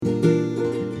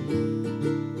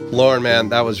Lauren, man,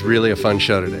 that was really a fun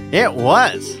show today. It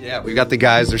was. Yeah, we got the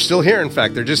guys. They're still here. In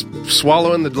fact, they're just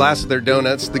swallowing the last of their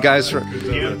donuts. The guys from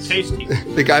tasty.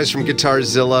 the guys from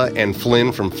Guitarzilla and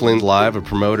Flynn from Flynn Live, a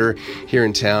promoter here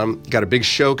in town. Got a big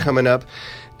show coming up.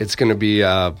 It's going to be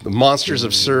the Monsters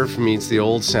of Surf meets the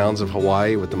old sounds of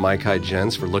Hawaii with the Mai-Kai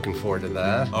Gents. We're looking forward to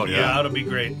that. Oh, yeah, that'll be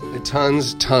great.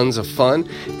 Tons of fun.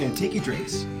 And tiki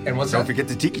drinks. And what's Don't that? forget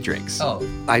the tiki drinks. Oh,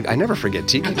 I never forget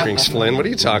tiki drinks, Flynn. What are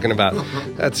you talking about?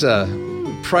 That's a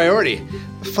priority.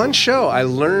 Fun show. I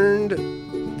learned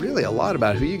really a lot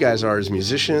about who you guys are as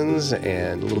musicians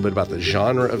and a little bit about the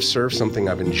genre of surf, something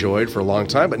I've enjoyed for a long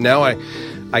time. But now I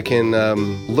can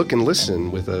look and listen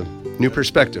with a new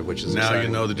perspective, which is now exciting.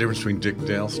 you know the difference between Dick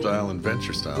Dale style and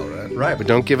Venture style, right? Right, but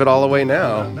don't give it all away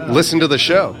now. Listen to the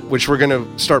show, which we're going to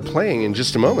start playing in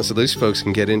just a moment, so those folks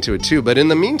can get into it too. But in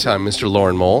the meantime, Mr.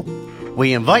 Lauren Mole,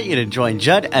 We invite you to join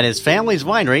Judd at his family's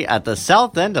winery at the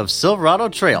south end of Silverado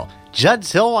Trail.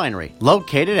 Judd's Hill Winery,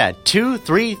 located at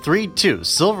 2332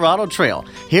 Silverado Trail,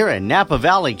 here in Napa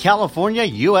Valley, California,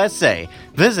 USA.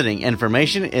 Visiting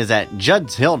information is at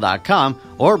juddshill.com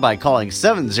or by calling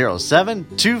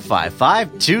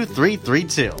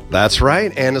 707-255-2332. that's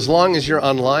right. And as long as you're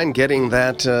online getting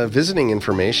that visiting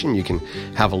information, you can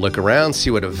have a look around, see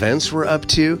what events we're up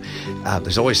to.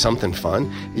 There's always something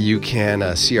fun. You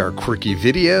can see our quirky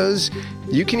videos.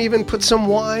 You can even put some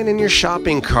wine in your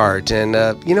shopping cart. And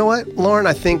you know what, Lauren?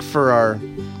 I think for our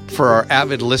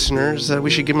avid listeners, we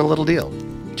should give them a little deal.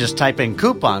 Just type in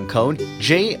coupon code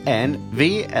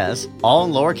JNVS, all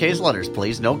in lowercase letters,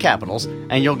 please, no capitals,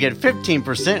 and you'll get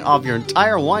 15% off your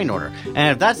entire wine order.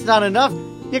 And if that's not enough,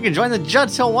 you can join the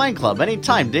Judd's Hill Wine Club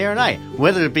anytime, day or night,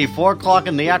 whether it be 4 o'clock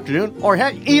in the afternoon or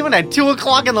heck, even at 2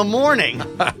 o'clock in the morning.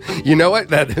 You know what?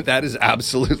 That is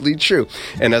absolutely true.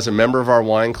 And as a member of our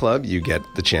wine club, you get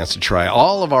the chance to try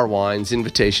all of our wines,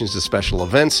 invitations to special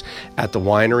events at the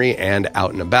winery and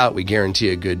out and about. We guarantee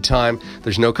a good time.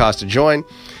 There's no cost to join.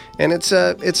 And it's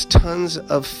tons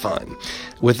of fun.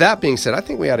 With that being said, I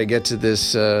think we ought to get to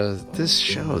this show.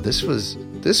 This was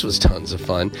tons of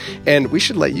fun, and we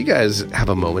should let you guys have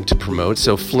a moment to promote.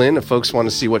 So, Flynn, if folks want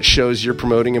to see what shows you're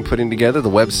promoting and putting together, the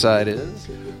website is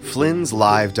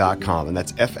Flynn'sLive.com, and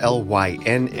that's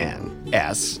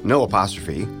FLYNNS, no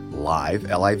apostrophe, live,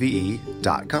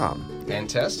 LIVE.com.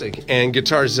 fantastic. And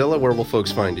Guitarzilla, where will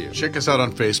folks find you? Check us out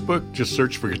on Facebook. Just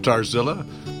search for Guitarzilla.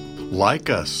 Like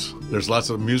us. There's lots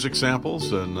of music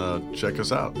samples, and check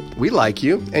us out. We like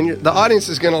you, and the audience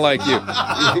is going to like you.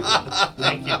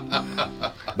 Thank you.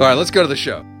 All right, let's go to the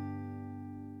show.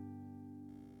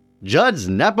 Judd's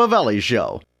Napa Valley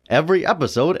Show. Every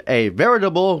episode, a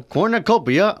veritable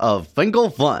cornucopia of Finkel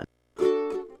fun.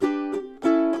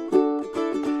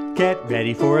 Get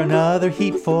ready for another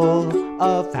heapful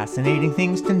of fascinating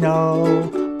things to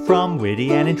know from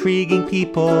witty and intriguing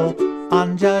people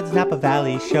on Judd's Napa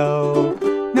Valley Show.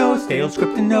 No stale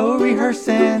script and no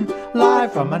rehearsing,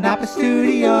 live from a Napa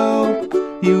studio.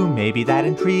 You may be that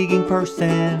intriguing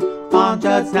person on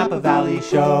Judd's Napa Valley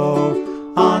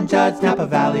Show. On Judd's Napa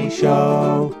Valley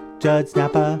Show. Judd's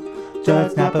Napa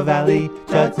Valley,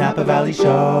 Judd's Napa Valley Show.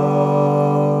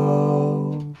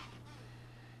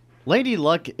 Lady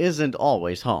Luck isn't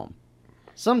always home.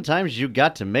 Sometimes you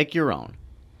got to make your own,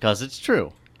 'cause it's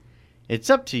true. It's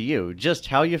up to you just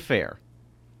how you fare.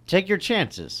 Take your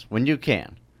chances when you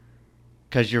can,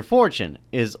 'cause your fortune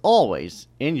is always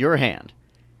in your hand.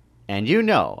 And you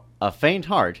know a faint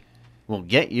heart will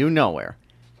get you nowhere.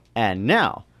 And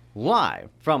now, live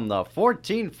from the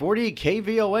 1440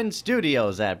 KVON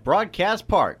studios at Broadcast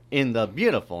Park in the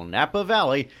beautiful Napa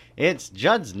Valley, it's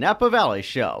Judd's Napa Valley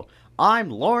Show.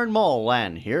 I'm Lauren Mole,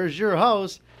 and here's your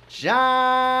host,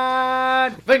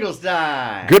 John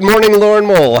Finkelstein. Good morning, Lauren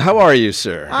Mole. How are you,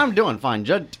 sir? I'm doing fine,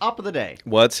 Judd. Top of the day.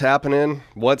 What's happening?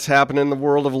 What's happening in the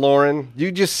world of Lauren?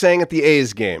 You just sang at the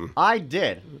A's game. I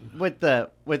did. With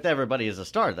everybody as a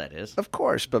star, that is. Of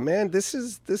course, but man, this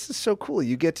is so cool.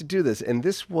 You get to do this, and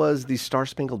this was the Star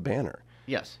Spangled Banner.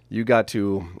 Yes. You got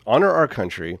to honor our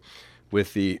country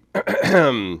with the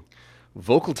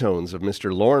vocal tones of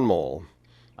Mr. Lauren Mole.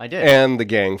 I did. And the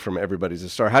gang from Everybody's a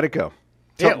Star. How'd it go?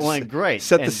 It went great.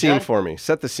 Set the And scene Judd- for me.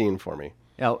 Set the scene for me.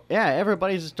 Yeah,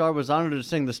 Everybody's a Star was honored to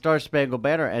sing the Star Spangled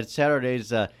Banner at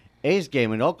Saturday's A's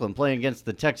game in Oakland, playing against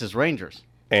the Texas Rangers.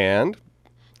 And,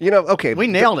 okay. We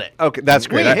nailed it. Okay, that's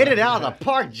great. We hit it out of the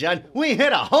park, Judd. We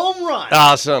hit a home run.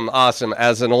 Awesome.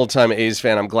 As an old-time A's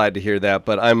fan, I'm glad to hear that,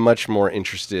 but I'm much more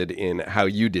interested in how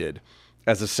you did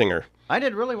as a singer. I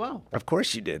did really well. Of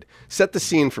course you did. Set the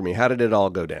scene for me. How did it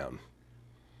all go down?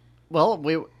 Well,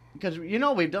 because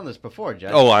we've done this before,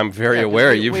 Judge. Oh, I'm very Yeah, 'cause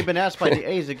aware. We've been asked by the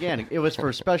A's again. It was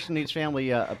for Special Needs Family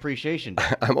Appreciation Day.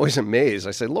 I'm always amazed.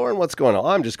 I say, Lauren, what's going on?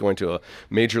 I'm just going to a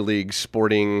major league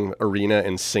sporting arena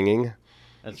and singing.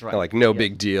 That's right. Like, no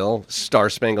big deal. Star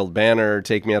Spangled Banner,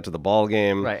 take me out to the ball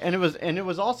game. Right, and it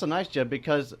was also nice, Jed,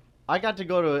 because I got to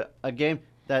go to a game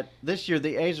that this year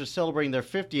the A's are celebrating their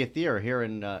 50th year here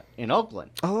in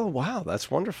Oakland. Oh, wow, that's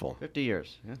wonderful. 50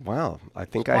 years. Yeah. Wow, I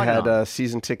think It's I quite had an honor.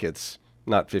 season tickets,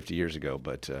 not 50 years ago,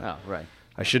 but Oh, right.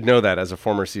 I should know that as a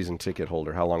former season ticket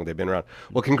holder, how long they've been around.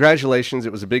 Well, congratulations.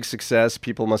 It was a big success.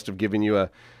 People must have given you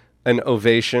an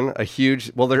ovation, a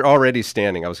huge, well, they're already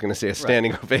standing. I was going to say a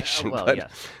standing ovation. Well, but yes.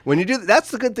 when you do,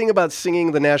 that's the good thing about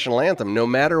singing the national anthem. No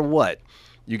matter what,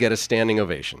 you get a standing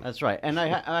ovation. That's right. And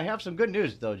I have some good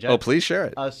news, though, Jed. Oh, please share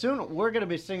it. Soon we're going to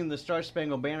be singing the Star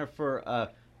Spangled Banner for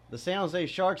the San Jose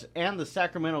Sharks and the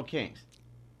Sacramento Kings.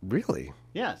 Really?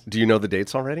 Yes. Do you know the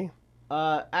dates already?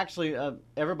 Actually,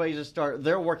 everybody's a star.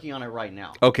 They're working on it right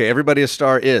now. Okay, Everybody a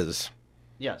Star is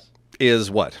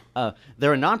what?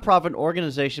 They're a nonprofit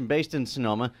organization based in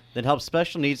Sonoma that helps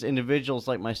special needs individuals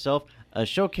like myself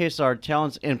showcase our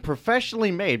talents in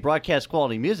professionally made broadcast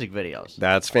quality music videos.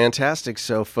 That's fantastic.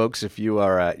 So, folks, if you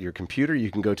are at your computer,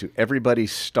 you can go to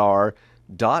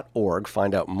everybodystar.org,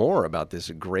 find out more about this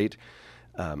great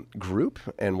group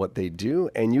and what they do,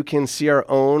 and you can see our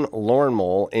own Lauren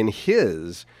Mole in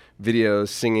his videos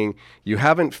singing "You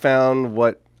Haven't Found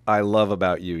What I Love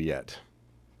About You Yet."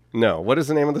 No, what is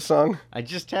the name of the song? I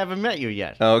Just Haven't Met You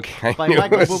Yet. Okay. By I knew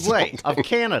Michael it was Bublé of something.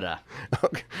 Canada.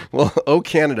 Okay. Well, oh,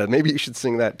 Canada. Maybe you should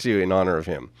sing that too in honor of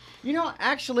him.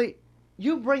 Actually,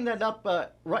 you bring that up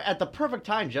right at the perfect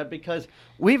time, Judd, because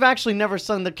we've actually never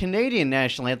sung the Canadian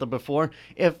national anthem before.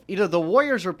 If either the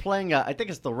Warriors were playing, I think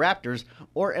it's the Raptors,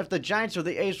 or if the Giants or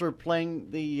the A's were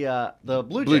playing the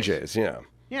Blue Jays. Blue Jays, yeah.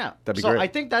 Yeah. That'd be so great. I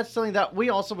think that's something that we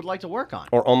also would like to work on.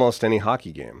 Or almost any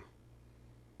hockey game.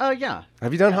 Yeah.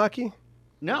 Have you done hockey?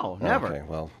 No, never. Okay,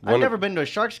 well, I've never been to a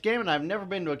Sharks game, and I've never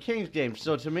been to a Kings game.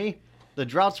 So to me, the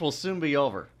droughts will soon be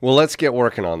over. Well, let's get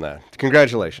working on that.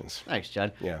 Congratulations. Thanks,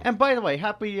 Judd. Yeah. And by the way,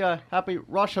 happy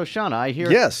Rosh Hashanah. I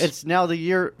hear Yes. it's now the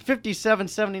year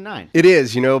 5779. It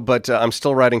is, but I'm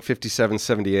still writing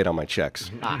 5778 on my checks.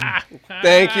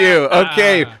 Thank you.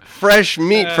 Okay, fresh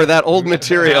meat for that old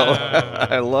material.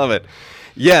 I love it.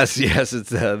 Yes, it's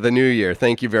the new year.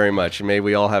 Thank you very much. May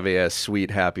we all have a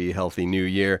sweet, happy, healthy new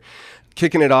year.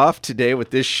 Kicking it off today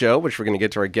with this show, which we're going to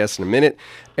get to our guests in a minute.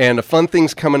 And the fun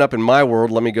things coming up in my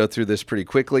world. Let me go through this pretty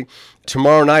quickly.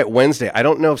 Tomorrow night, Wednesday, I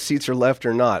don't know if seats are left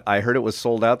or not. I heard it was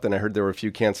sold out. Then I heard there were a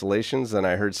few cancellations. Then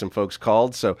I heard some folks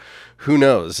called. So who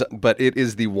knows? But it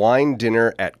is the wine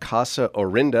dinner at Casa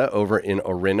Orinda over in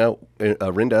Orinda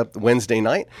Wednesday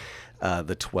night.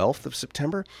 The 12th of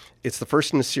September. It's the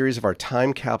first in a series of our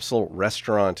time capsule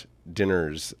restaurant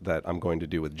dinners that I'm going to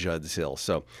do with Judd's Hill.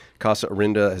 So Casa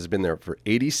Orinda has been there for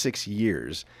 86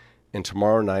 years, and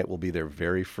tomorrow night will be their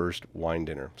very first wine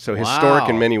dinner. So historic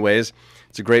in many ways.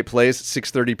 It's a great place,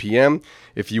 6:30 p.m.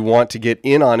 If you want to get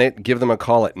in on it, give them a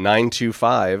call at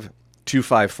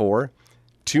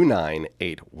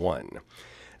 925-254-2981.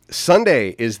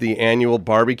 Sunday is the annual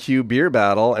barbecue beer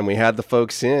battle, and we had the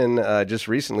folks in just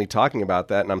recently talking about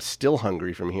that, and I'm still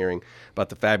hungry from hearing about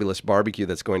the fabulous barbecue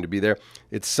that's going to be there.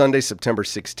 It's Sunday, September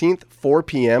 16th, 4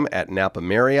 p.m. at Napa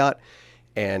Marriott,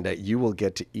 and you will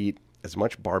get to eat as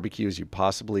much barbecue as you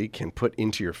possibly can put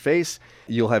into your face.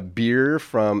 You'll have beer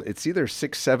from, it's either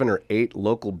 6, 7, or 8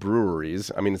 local breweries.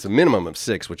 I mean, it's a minimum of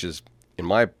 6, which is, in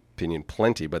my opinion,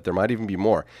 plenty, but there might even be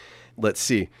more. Let's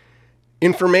see.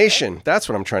 Information, that's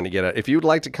what I'm trying to get at. If you would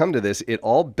like to come to this, it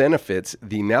all benefits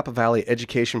the Napa Valley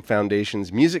Education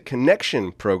Foundation's Music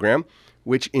Connection program,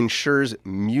 which ensures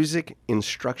music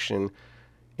instruction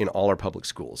in all our public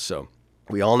schools. So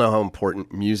we all know how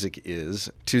important music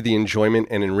is to the enjoyment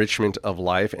and enrichment of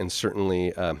life, and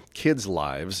certainly kids'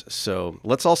 lives. So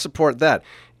let's all support that.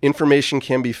 Information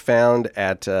can be found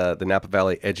at the Napa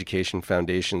Valley Education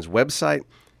Foundation's website.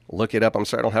 Look it up. I'm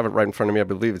sorry, I don't have it right in front of me. I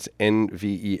believe it's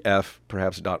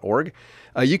nvef.org.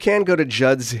 You can go to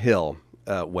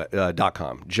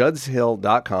judshill.com.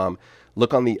 judshill.com.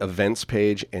 Look on the events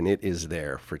page, and it is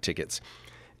there for tickets.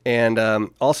 And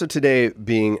also today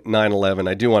being 9/11,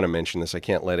 I do want to mention this. I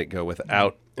can't let it go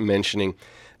without mentioning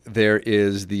there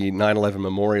is the 9/11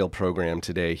 Memorial Program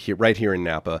today, right here in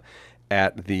Napa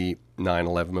at the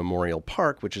 9/11 Memorial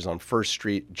Park, which is on 1st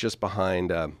Street just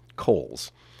behind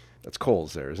Kohl's. That's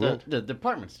Kohl's there, isn't it? The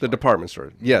department store. The department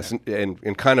store, yes.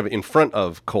 And kind of in front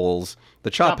of Kohl's,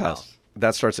 the Chop House.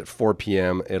 That starts at 4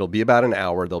 p.m. It'll be about an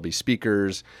hour. There'll be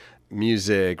speakers,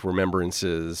 music,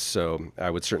 remembrances. So I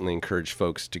would certainly encourage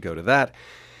folks to go to that.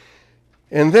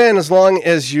 And then, as long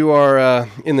as you are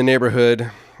in the neighborhood,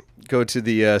 go to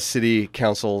the City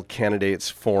Council Candidates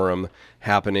Forum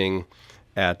happening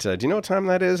at, do you know what time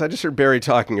that is? I just heard Barry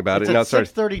talking about It's it. Now at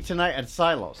 6:30 tonight at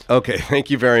Silos. Okay, thank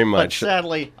you very But much.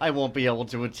 sadly, I won't be able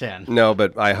to attend. No,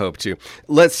 but I hope to.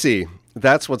 Let's see.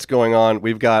 That's what's going on.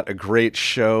 We've got a great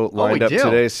show lined we up do.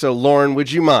 today. So, Lauren,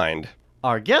 would you mind?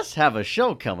 Our guests have a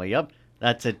show coming up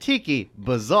that's a tiki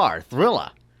bizarre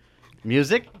thriller.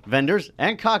 Music, vendors,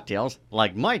 and cocktails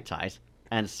like Mai Tais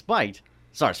and Spite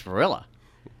Sarsaparilla.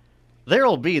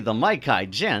 There'll be the Mai Kai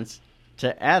Gents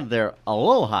to add their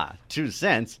aloha 2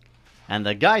 cents, and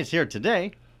the guys here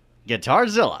today,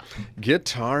 Guitarzilla.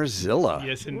 Guitarzilla.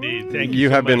 Yes, indeed. Thank you. You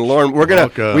so have been much. Lauren. We're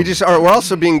Welcome. we're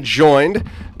also being joined.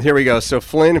 Here we go. So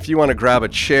Flynn, if you want to grab a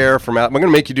chair from out, I'm going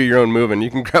to make you do your own moving. You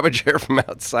can grab a chair from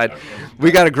outside. We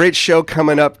got a great show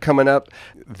coming up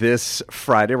this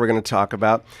Friday. We're going to talk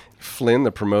about Flynn,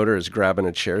 the promoter, is grabbing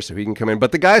a chair so he can come in.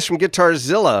 But the guys from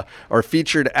Guitarzilla are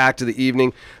featured act of the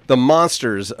evening, the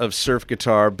monsters of surf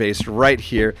guitar, based right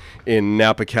here in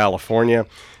Napa, California.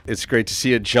 It's great to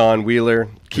see you, John Wheeler,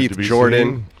 Keith to be Jordan.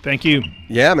 seen. Thank you.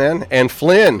 Yeah, man. And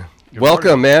Flynn,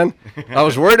 welcome, man. I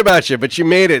was worried about you, but you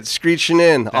made it, screeching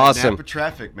in. Awesome. Napa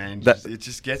traffic, man. That- It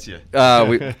just gets you.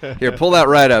 Here, pull that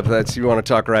right up. You want to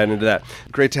talk right into that.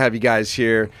 Great to have you guys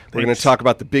here. We're going to talk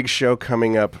about the big show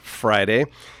coming up Friday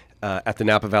at the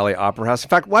Napa Valley Opera House. In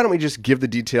fact, why don't we just give the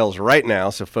details right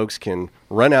now so folks can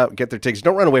run out, get their tickets.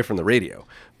 Don't run away from the radio,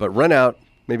 but run out,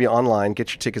 maybe online,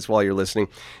 get your tickets while you're listening.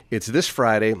 It's this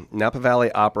Friday, Napa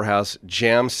Valley Opera House,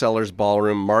 Jam Cellars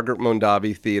Ballroom, Margaret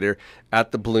Mondavi Theater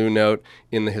at the Blue Note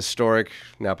in the historic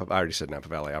Napa. I already said Napa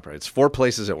Valley Opera. It's 4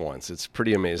 places at once. It's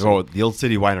pretty amazing. Oh, the Old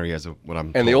City Winery has what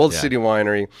I'm And the told, Old yeah. City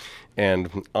Winery,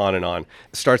 and on and on.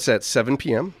 Starts at 7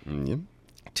 p.m. Yeah.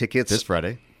 Tickets. This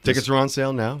Friday. Tickets are on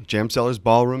sale now.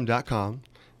 JamCellersBallroom.com.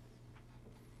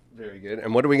 Very good.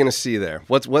 And what are we going to see there?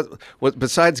 What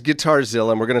besides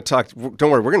Guitarzilla? And we're going to talk. Don't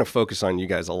worry, we're going to focus on you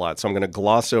guys a lot. So I'm going to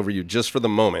gloss over you just for the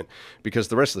moment because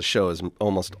the rest of the show is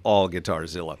almost all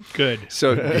Guitarzilla. Good.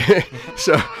 So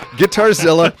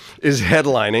Guitarzilla is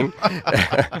headlining.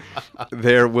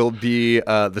 There will be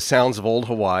the Sounds of Old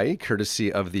Hawaii,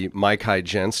 courtesy of the Mai Kai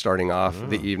Gents, starting off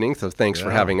the evening. So thanks for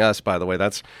having us. By the way,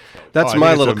 that's Oh, I my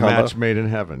think little it's a combo. match made in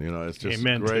heaven. You know, it's just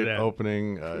Amen to great that.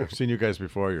 opening. I've seen you guys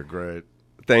before. You're great.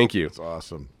 Thank you. It's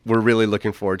awesome. We're really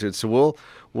looking forward to it. So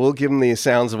we'll give them the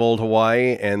Sounds of Old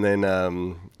Hawaii, and then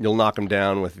you'll knock them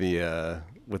down with the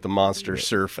monster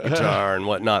surf guitar and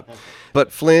whatnot.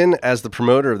 But Flynn, as the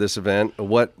promoter of this event,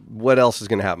 what else is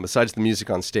going to happen besides the music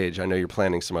on stage? I know you're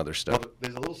planning some other stuff. Well,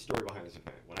 there's a little story behind this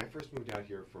event. When I first moved out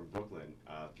here from Brooklyn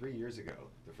 3 years ago,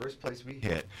 the first place we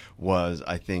hit was,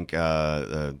 I think,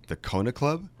 the Kona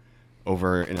Club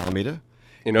over in Alameda.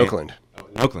 In Oakland.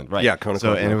 In Oakland, right. Yeah, Kona So,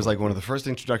 Club, and it was Oakland. like one of the first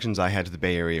introductions I had to the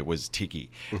Bay Area was Tiki.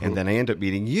 And then I ended up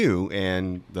meeting you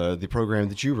and the program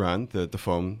that you run, the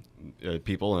foam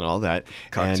people and all that.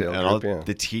 Cocktail and all group, yeah.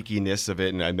 the tiki-ness of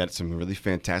it. And I met some really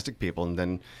fantastic people. And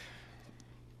then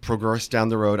progressed down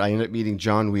the road. I ended up meeting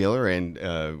John Wheeler, and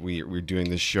we're doing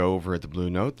this show over at the Blue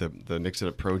Note, the Mix It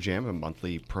Up Pro Jam, a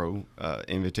monthly pro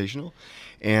invitational.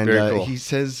 And Very cool. he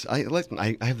says,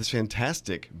 I have this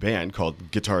fantastic band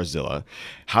called Guitarzilla.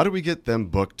 How do we get them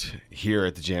booked here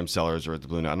at the Jam Cellars or at the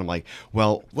Blue Note? And I'm like,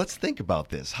 well, let's think about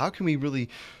this. How can we really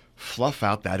fluff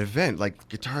out that event? Like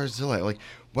Guitarzilla, like,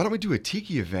 why don't we do a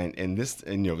tiki event and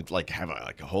like have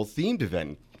a whole themed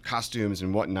event, costumes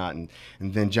and whatnot? And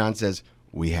then John says,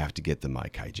 we have to get the Mai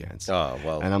Kai Gents. Oh,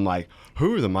 well. And I'm like,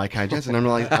 who are the Mai Kai Gents? And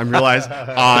I realize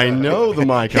I know the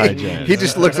Mai Kai Gents. He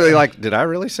just looks at me like, did I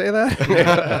really say that?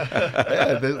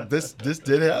 Yeah, this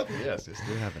did happen. Yes, this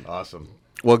did happen. Awesome.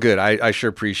 Well, good. I sure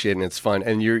appreciate it, and it's fun.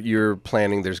 And you're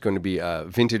planning. There's going to be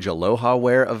vintage Aloha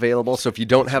wear available. So if you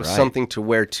don't have right. something to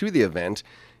wear to the event,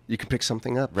 you can pick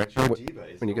something up Retro Diva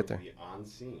is when you get going there. to be on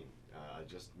scene. I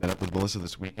just met up with Melissa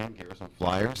this weekend, gave her some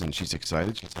flyers, and she's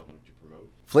excited. She's helping to promote.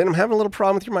 Flynn, I'm having a little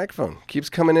problem with your microphone. Keeps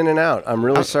coming in and out. I'm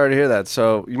really sorry to hear that.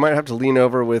 So you might have to lean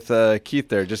over with Keith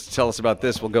there just to tell us about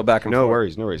this. We'll go back and No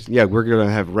forth. worries. Yeah, we're going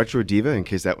to have Retro Diva in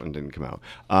case that one didn't come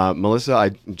out. Melissa,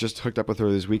 I just hooked up with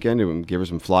her this weekend and gave her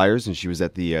some flyers, and she was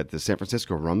at the San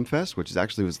Francisco Rum Fest, which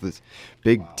was this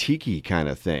big tiki kind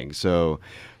of thing. So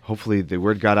hopefully the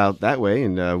word got out that way,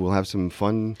 and we'll have some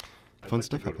fun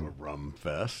stuff Go to a happening. rum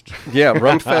fest. Yeah,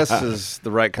 Rum Fest is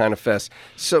the right kind of fest.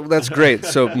 So that's great.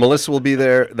 So Melissa will be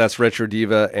there. That's Retro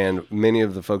Diva, and many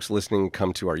of the folks listening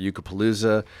come to our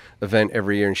Yucapalooza event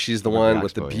every year, and she's the one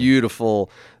with the Expo, yeah. beautiful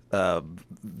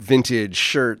vintage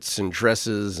shirts and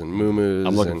dresses and muumuus.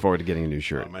 I'm looking forward to getting a new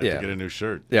shirt. I might have Yeah. to get a new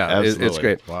shirt. Yeah, it's Absolutely.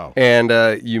 great. Wow. And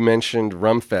you mentioned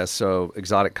Rum Fest, so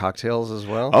exotic cocktails as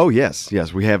well? Oh yes.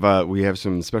 We have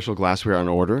some special glassware on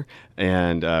order,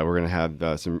 and we're going to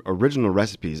have some original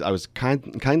recipes. I was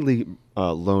kindly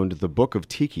loaned the Book of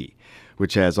Tiki,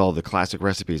 which has all the classic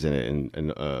recipes in it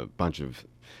and a bunch of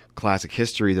classic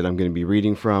history that I'm going to be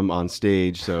reading from on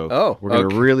stage. So we're going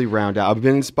to really round out. I've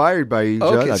been inspired by you,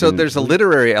 Judd. Okay, so there's a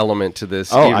literary element to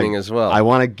this evening as well. I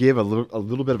want to give a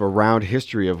little bit of a round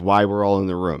history of why we're all in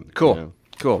the room. Cool.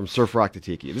 Cool. From surf rock to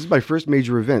tiki. This is my first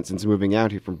major event since moving out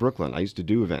here from Brooklyn. I used to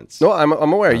do events. No, I'm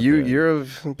aware. You're a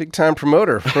big time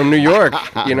promoter from New York.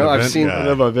 You know, I've Event seen. guy. I don't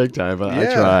know about big time, but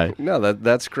I try. No,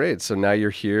 that's great. So now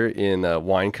you're here in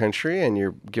wine country, and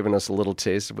you're giving us a little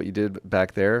taste of what you did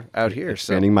back there out here.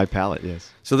 Expanding my palate,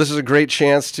 yes. So this is a great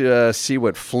chance to see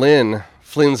what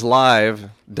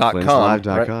Flynn'sLive.com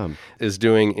Flynn'sLive.com. is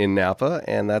doing in Napa,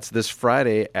 and that's this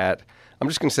Friday at. I'm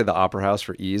just going to say the Opera House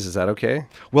for ease. Is that okay?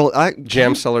 Well,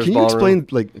 Jam Cellars Can you Ballroom?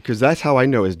 explain, because that's how I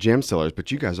know as Jam Cellars, but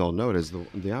you guys all know it as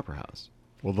the Opera House.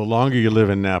 Well, the longer you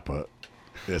live in Napa,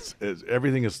 it's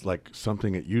everything is like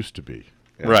something it used to be.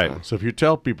 Right. So if you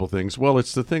tell people things, well,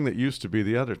 it's the thing that used to be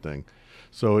the other thing.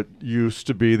 So it used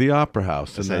to be the Opera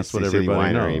House, and that's what City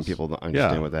everybody Winery, knows. and people don't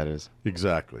understand what that is.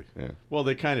 Exactly. Yeah. Well,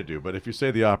 they kind of do, but if you say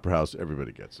the Opera House,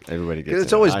 everybody gets it. Everybody gets it.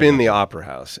 It's always I been know. the Opera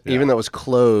House, even though it was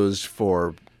closed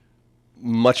for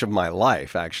much of my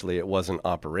life. Actually, it wasn't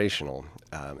operational.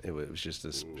 It was just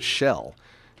this shell,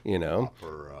 you know.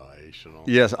 Operational.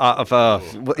 Yes, I'm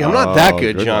not that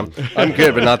good, good John. one. I'm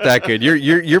good, but not that good.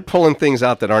 You're pulling things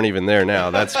out that aren't even there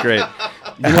now. That's great.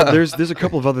 You know, there's a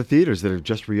couple of other theaters that have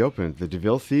just reopened. The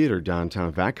DeVille Theater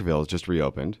downtown Vacaville has just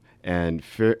reopened, and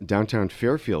downtown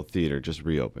Fairfield Theater just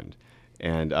reopened.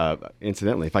 And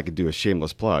incidentally, if I could do a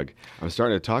shameless plug, I'm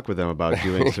starting to talk with them about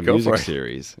doing some Go for music it.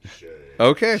 series.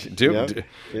 Okay, do Yep. do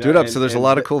You it know, up. So there's a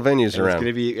lot of cool venues It's around. going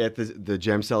to be at the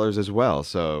Gem Cellars as well.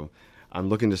 So I'm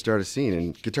looking to start a scene,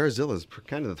 and Guitarzilla is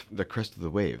kind of the crest of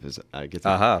the wave. As I get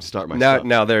to start my stuff.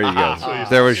 Now there you go.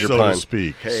 There was your so pun. to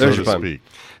speak. There's So your to pun. speak.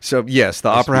 So yes, the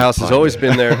Opera House has always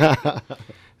been there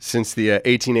since the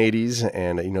 1880s,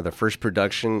 and the first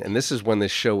production. And this is when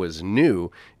this show was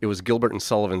new. It was Gilbert and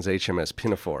Sullivan's HMS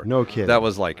Pinafore. No kidding. That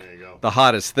was like the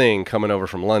hottest thing coming over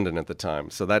from London at the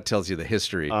time. So that tells you the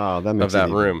history That of makes that it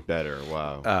even room. better.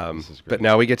 Wow. This is great. But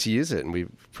now we get to use it, and we've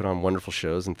put on wonderful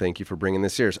shows. And thank you for bringing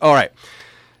this here. All right,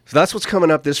 so that's what's coming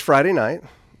up this Friday night.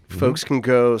 Folks can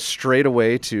go straight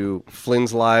away to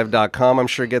Flynn'sLive.com. I'm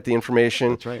sure get the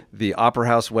information. That's right. The Opera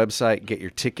House website. Get your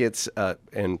tickets,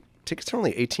 and tickets are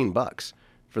only $18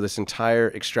 for this entire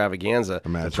extravaganza.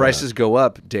 Imagine the prices go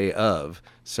up day of,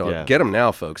 so Yeah. get them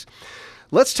now, folks.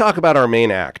 Let's talk about our main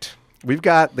act. We've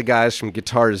got the guys from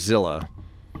Guitarzilla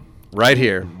right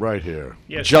here. Right here.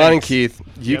 Yes, John thanks. and Keith,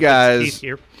 you Yep, it's guys. Keith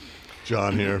here.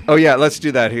 John here. Oh yeah, let's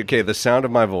do that. Okay, the sound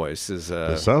of my voice is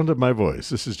The sound of my voice.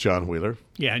 This is John Wheeler.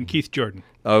 Yeah, and Keith Jordan.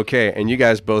 okay, and you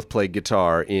guys both play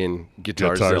guitar in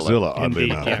Guitarzilla. Guitarzilla, oddly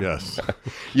Indeed, enough. yeah. Yes.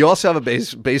 You also have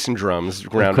a bass and drums to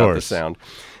round out the course. sound.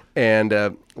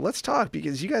 And let's talk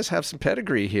because you guys have some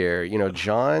pedigree here.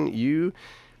 John, you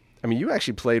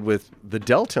actually played with the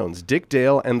Deltones, Dick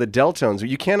Dale and the Deltones.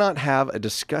 You cannot have a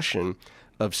discussion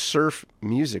of surf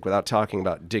music without talking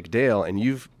about Dick Dale, and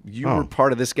you were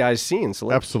part of this guy's scene.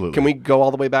 So Absolutely. Can we go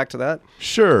all the way back to that?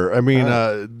 Sure. I mean,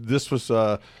 this was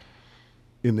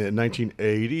in the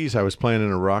 1980s. I was playing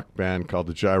in a rock band called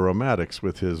the Gyromatics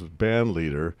with his band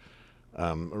leader,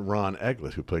 Ron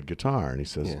Eglett, who played guitar. And he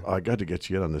says, I got to get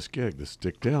you in on this gig, this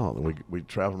Dick Dale. And we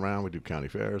travel around, we do county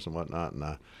fairs and whatnot. And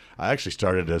I actually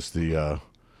started as the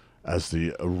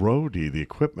roadie, the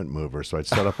equipment mover. So I'd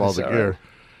set up all the that gear. right?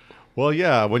 Well,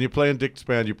 yeah. When you play in Dick's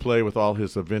band, you play with all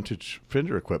his vintage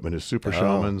Fender equipment, his Super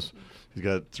Showmans. He's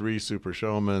got 3 Super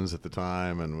Showmans at the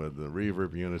time, and with the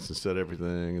reverb units and set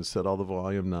everything and set all the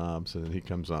volume knobs, and then he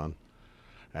comes on.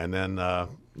 And then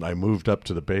I moved up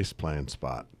to the bass playing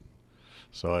spot.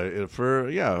 So for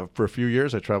a few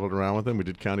years I traveled around with him. We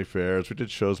did county fairs. We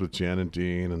did shows with Jan and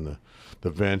Dean and the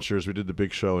Ventures. We did the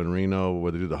big show in Reno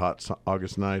where they do the hot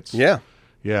August nights. Yeah.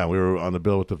 Yeah, we were on the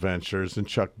bill with the Ventures and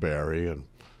Chuck Berry, and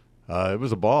it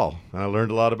was a ball. And I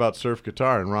learned a lot about surf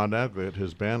guitar. And Ron Eglett,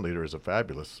 his band leader, is a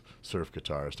fabulous surf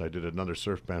guitarist. I did another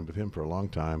surf band with him for a long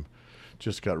time.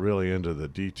 Just got really into the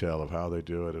detail of how they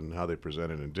do it and how they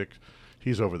present it. And Dick,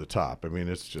 he's over the top. I mean,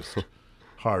 it's just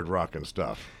hard rocking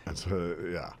stuff. And so,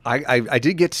 yeah. I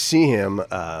did get to see him.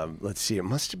 Let's see, it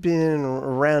must have been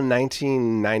around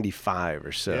 1995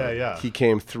 or so. Yeah. He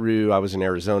came through. I was in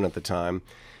Arizona at the time,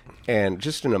 and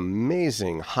just an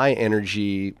amazing high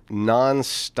energy,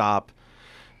 nonstop,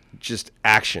 just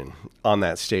action on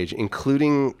that stage,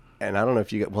 including, and I don't know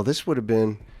if you got, well, this would have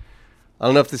been, I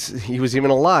don't know if he was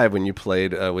even alive when you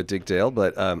played with Dick Dale,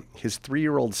 but his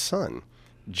 3-year-old son,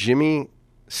 Jimmy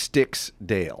Sticks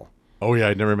Dale, Oh yeah,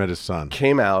 I never met his son.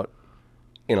 came out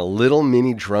in a little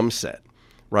mini drum set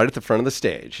right at the front of the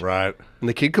stage. Right. And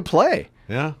the kid could play.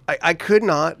 Yeah. I could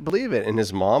not believe it. And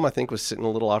his mom, I think, was sitting a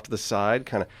little off to the side,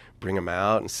 kind of bring him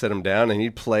out and set him down. And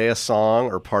he'd play a song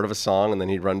or part of a song, and then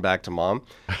he'd run back to mom.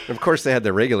 And of course, they had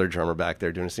their regular drummer back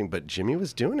there doing his thing. But Jimmy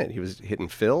was doing it. He was hitting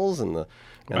fills and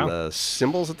the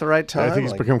cymbals at the right time. I think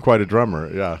he's become quite a drummer.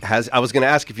 Yeah. I was going to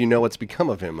ask if you know what's become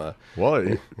of him.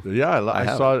 Well, yeah, I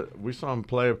saw. We saw him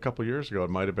play a couple years ago. It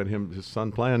might have been his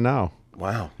son playing now.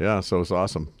 Wow. Yeah, so it's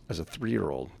awesome. As a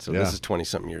 3-year-old. So Yeah. this is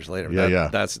 20-something years later. Yeah.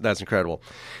 That's incredible.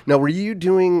 Now, were you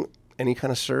doing any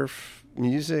kind of surf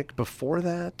music before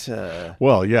that?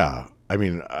 Well, yeah. I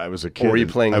mean, I was a kid. were you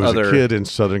playing I was other- a kid in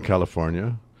Southern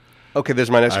California. Okay,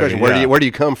 there's my next question. mean, yeah. Where do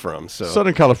you come from? So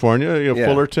Southern California, Yeah.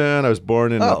 Fullerton. I was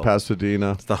born in Oh.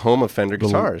 Pasadena. the home of Fender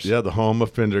guitars. Yeah, the home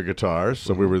of Fender guitars.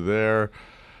 So we were there.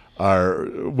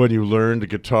 When you learned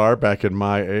guitar back in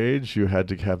my age, you had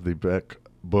to have the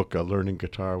book Learning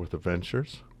Guitar with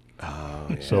Adventures. Oh,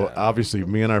 yeah. So obviously,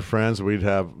 me and our friends, we'd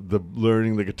have the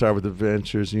Learning the Guitar with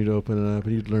Adventures, and you'd open it up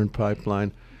and you'd learn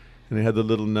Pipeline, and they had the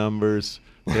little numbers.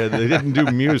 They didn't do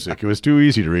music; it was too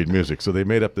easy to read music, so they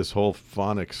made up this whole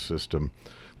phonics system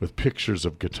with pictures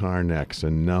of guitar necks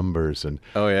and numbers, and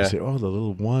Oh, yeah. you say, "Oh, the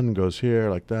little one goes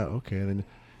here like that." Okay, and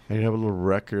you have a little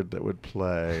record that would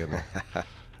play, and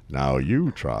now you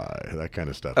try that kind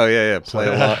of stuff. Oh yeah.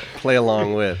 Play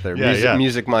along with or Yeah,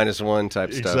 music yeah. -1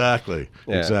 type stuff. Exactly,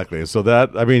 Yeah. exactly. And so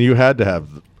that, I mean, you had to have,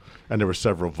 and there were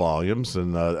several volumes,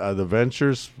 and the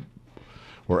Ventures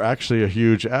were actually a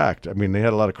huge act. I mean, they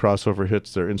had a lot of crossover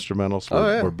hits. Their instrumentals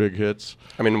were big hits.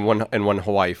 I mean, when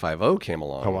Hawaii 5-0 came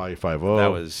along, Hawaii 5-0.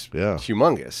 that was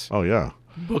humongous. Oh, yeah.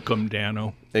 Book 'em,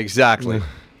 Dano. Exactly.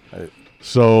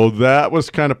 So that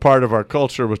was kind of part of our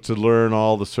culture, was to learn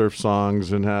all the surf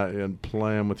songs and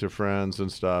play them with your friends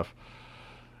and stuff.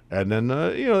 And then,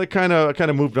 they kind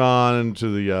of moved on into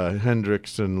the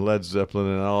Hendrix and Led Zeppelin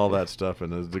and all that stuff,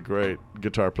 and the great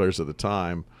guitar players at the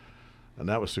time. And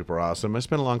that was super awesome. I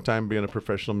spent a long time being a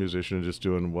professional musician and just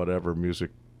doing whatever music,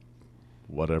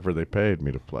 whatever they paid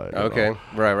me to play. you Okay.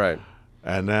 know. Right.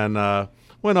 And then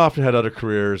went off and had other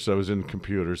careers. I was in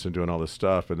computers and doing all this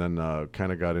stuff, and then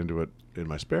kind of got into it in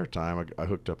my spare time. I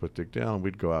hooked up with Dick Dale, and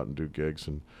we'd go out and do gigs.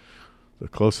 And the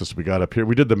closest we got up here,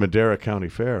 we did the Madera County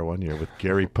Fair one year with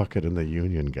Gary Puckett and the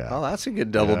Union Gap. Oh, that's a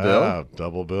good double bill. Yeah,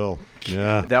 double bill.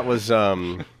 Yeah. That was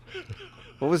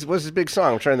what was his big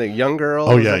song? I'm trying to think. Young Girl.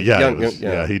 Oh Was yeah, it? yeah, Young- it was-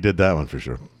 yeah. he did that one for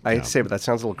sure. I hate to say, it, but that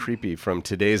sounds a little creepy from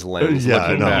today's lens. Yeah, I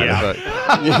looking know. back, but,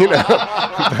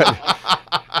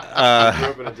 Grew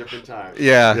up in a different time.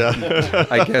 yeah,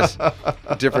 I guess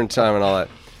different time and all that.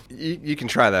 You can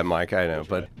try that, Mike. I know,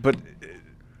 but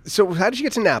so how did you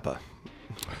get to Napa?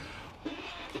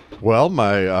 Well,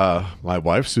 my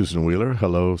wife, Susan Wheeler.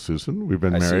 Hello, Susan. We've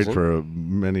been Hi, married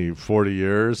Susan. for 40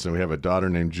 years, and we have a daughter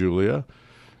named Julia.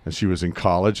 And she was in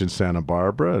college in Santa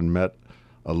Barbara and met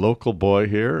a local boy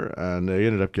here, and they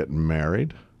ended up getting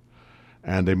married.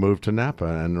 And they moved to Napa,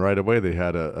 and right away they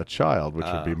had a child, which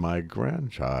would be my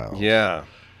grandchild. Yeah,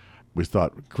 We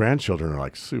thought grandchildren are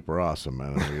like super awesome,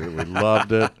 man. We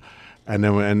loved it. And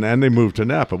then and they moved to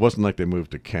Napa. It wasn't like they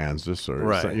moved to Kansas or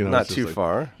Right. so- Not it's just too like,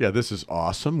 far. Yeah, this is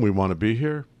awesome. We want to be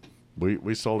here.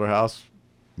 We sold our house,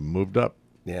 moved up.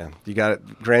 yeah. You got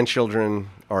it. Grandchildren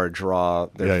are a draw.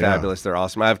 They're Yeah, yeah. fabulous. They're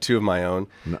awesome. I have 2 of my own.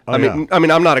 Oh, I mean, yeah.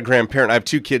 I'm not a grandparent. I have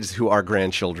 2 kids who are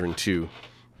grandchildren to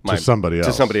somebody else.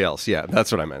 To somebody else. Yeah,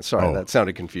 that's what I meant. Sorry, Oh. that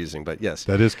sounded confusing, but yes,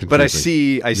 That is But I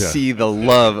confusing. see the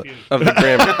love of the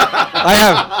grand.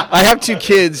 I have 2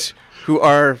 kids who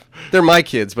they're my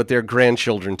kids, but they're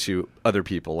grandchildren to other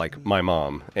people, like my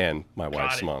mom and my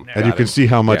wife's it. mom. Now And you Got can it. see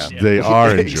how much Yeah. they are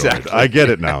enjoyed. Exactly. I get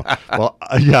it now. Well,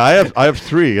 yeah, I have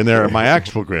 3, and they're my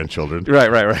actual grandchildren.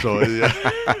 Right. So yeah.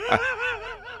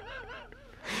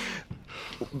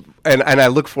 And I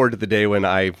look forward to the day when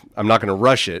I'm not going to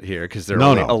rush it here because they're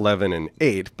No, only no. 11 and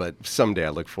 8, but someday I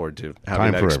look forward to having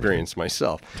Time that for experience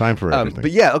myself. Time for everything.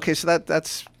 But yeah, okay, so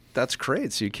that's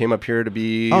great. So you came up here to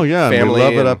be Oh yeah, family. we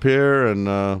love it and- up here,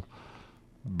 and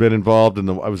been involved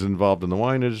I was involved in the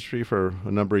wine industry for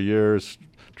a number of years,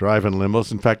 driving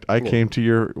limos. In fact, I came to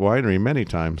your winery many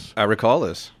times. I recall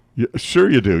this. Yeah, sure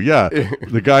you do. Yeah,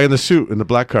 the guy in the suit in the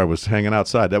black car was hanging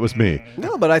outside. That was me.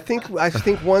 No, but I think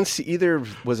once either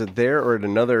was it there or at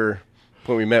another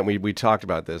when we met, we talked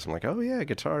about this. I'm like, oh yeah,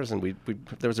 guitars, and we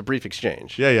there was a brief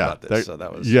exchange. Yeah. About this, so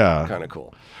that was kind of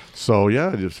cool. So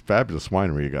yeah, just fabulous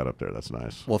winery you got up there. That's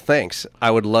nice. Well, thanks.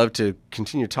 I would love to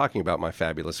continue talking about my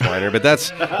fabulous winery, but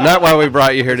that's not why we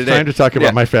brought you here today. Time to talk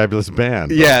about my fabulous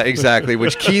band. Yeah, exactly,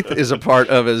 which Keith is a part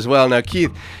of as well. Now,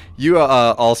 Keith, you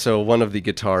are also one of the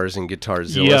guitars in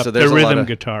Guitarzilla. Yeah, so there's the a lot rhythm of,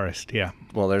 guitarist. Yeah.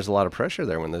 Well, there's a lot of pressure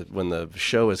there when the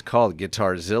show is called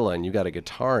Guitarzilla and you got a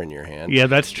guitar in your hand. Yeah,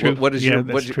 that's true. What is Yeah,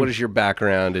 your what is your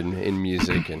background in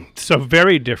music and So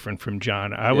very different from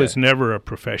John. I was never a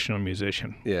professional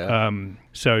musician. Yeah.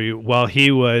 While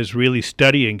he was really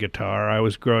studying guitar, I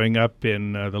was growing up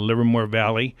in the Livermore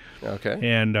Valley. Okay.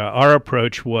 And our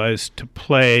approach was to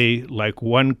play like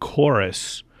one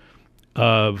chorus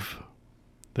of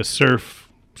the surf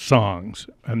songs.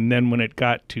 And then when it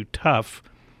got too tough,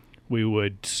 we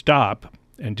would stop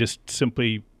and just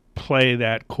simply play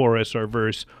that chorus or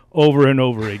verse over and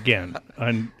over again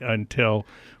until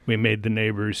we made the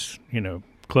neighbors,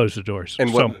 close the doors.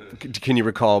 And can you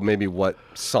recall maybe what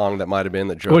song that might have been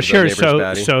that drove the neighbors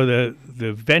batty? So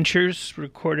the Ventures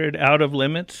recorded "Out of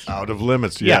Limits." Out of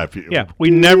Limits, yeah. We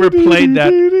never played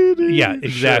that. Yeah,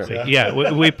 exactly. Sure.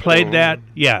 Yeah, we played that.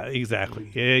 Yeah,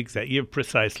 exactly. You're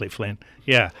precisely, Flynn.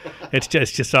 Yeah, it's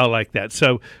just all like that.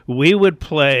 So we would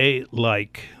play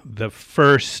like the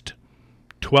first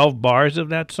 12 bars of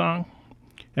that song.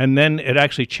 And then it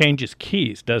actually changes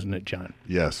keys, doesn't it, John?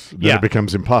 Yes. Then it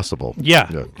becomes impossible.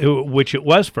 Yeah. Which it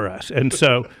was for us. And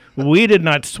so we did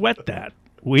not sweat that.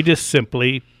 We just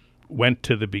simply went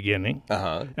to the beginning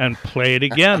and played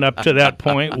again up to that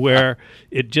point where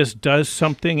it just does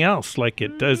something else. Like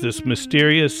it does this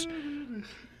mysterious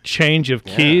change of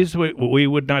keys. We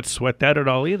would not sweat that at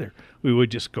all either. We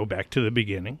would just go back to the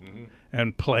beginning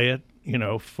and play it,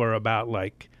 for about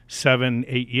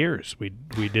 7-8 years.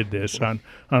 We did this on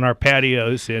our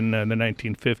patios in the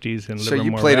 1950s in Livermore Valley. So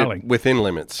you played it within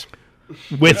limits.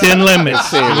 Within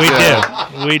limits.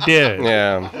 We did.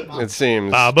 Yeah, it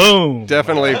seems. Boom.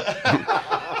 Definitely.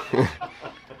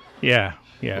 Yeah.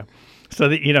 So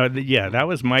that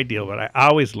was my deal. But I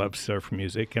always loved surf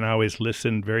music, and I always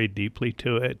listened very deeply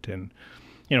to it, and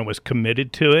was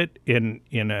committed to it in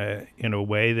a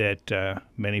way that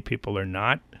many people are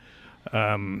not.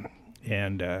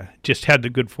 And just had the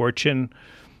good fortune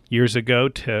years ago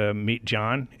to meet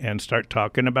John and start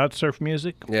talking about surf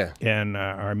music and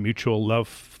our mutual love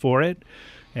for it.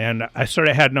 And I sort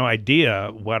of had no idea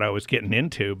what I was getting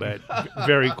into, but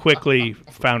very quickly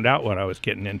found out what I was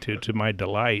getting into to my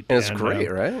delight. And it's great,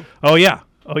 right? Oh, yeah.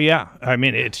 I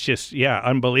mean, it's just,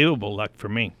 unbelievable luck for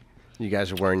me. You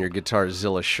guys are wearing your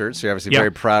Guitarzilla shirts, so you're obviously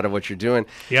very proud of what you're doing.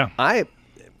 Yeah.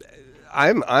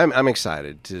 I'm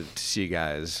excited to see you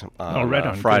guys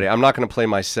on Friday. Good. I'm not going to play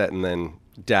my set and then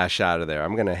dash out of there.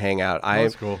 I'm going to hang out.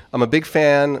 That's cool. I'm a big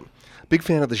fan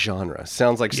of the genre.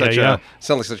 Sounds like such a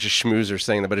schmoozer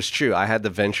saying that, but it's true. I had the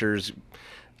Ventures.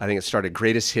 I think it started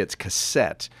Greatest Hits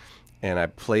cassette, and I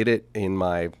played it in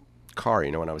my car.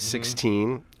 When I was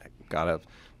 16, I got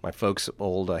my folks'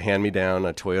 old hand-me-down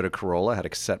a Toyota Corolla. Had a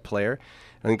cassette player.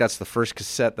 I think that's the first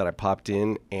cassette that I popped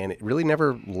in, and it really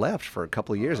never left for a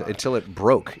couple of years until it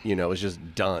broke. It was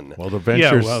just done. Well, the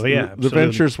Ventures, the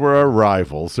Ventures were our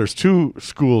rivals. There's two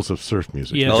schools of surf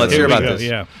music. Yeah, let's hear about this.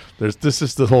 Yeah, this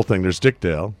is the whole thing. There's Dick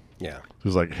Dale,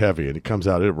 who's like heavy, and he comes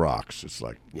out, it rocks. It's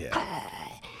like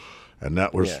and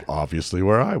that was obviously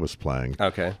where I was playing.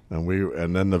 Okay.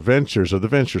 And then the Ventures are the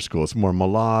Venture School. It's more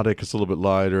melodic. It's a little bit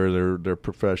lighter. They're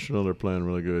professional. They're playing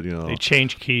really good. They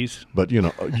change keys. But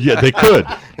they could.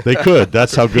 They could.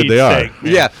 That's how good they are.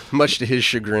 Yeah, much to his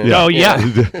chagrin. Yeah. Oh yeah.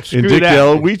 In Dick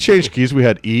Dale, we changed keys. We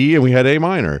had E and we had A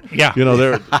minor. Yeah.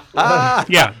 They're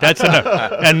that's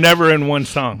enough. And never in one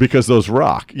song. Because those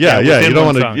rock. Yeah. You don't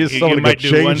want to. You just don't want to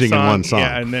go changing in one song.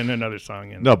 Yeah, and then another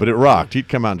song. No, but it rocked. He'd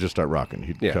come out and just start rocking.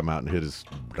 He'd come out and hit his,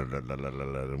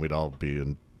 and we'd all be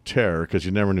in terror because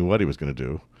you never knew what he was going to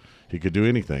do. He could do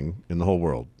anything in the whole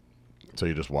world. So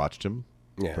you just watched him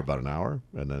for about an hour,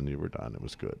 and then you were done. It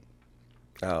was good.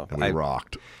 Oh, and we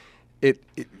rocked. It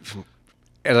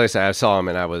as I said, I saw him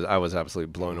and I was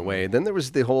absolutely blown away. Then there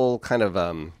was the whole kind of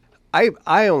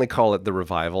I only call it the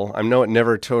revival. I know it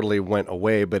never totally went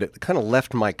away, but it kind of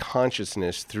left my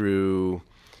consciousness through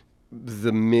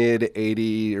the mid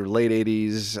 80s or late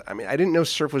 80s. I mean, I didn't know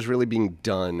surf was really being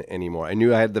done anymore. I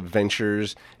knew I had the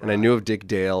Ventures and I knew of Dick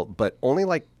Dale, but only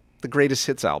like the Greatest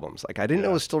Hits albums. Like I didn't know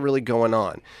it was still really going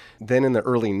on. Then in the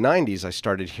early 90s, I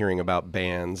started hearing about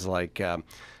bands like,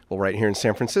 right here in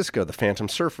San Francisco, the Phantom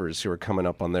Surfers, who are coming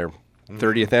up on their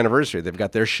 30th anniversary. They've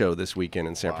got their show this weekend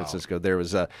in San Francisco. There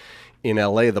was in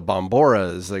LA, the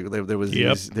Bomboras. Like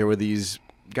there were these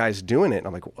guys doing it, and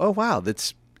I'm like, oh wow,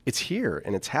 it's here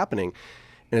and it's happening,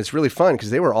 and it's really fun because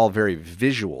they were all very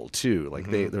visual too. Like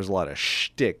there's a lot of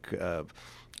shtick,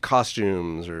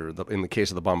 costumes, or in the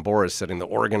case of the Bomboras, setting the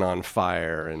organ on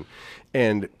fire,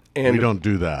 and we don't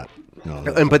do that. No.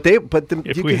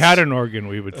 If we had an organ,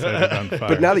 we would set it on fire.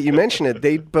 But now that you mention it,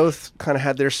 they both kind of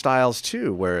had their styles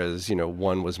too. Whereas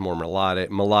one was more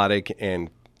melodic and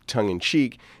tongue in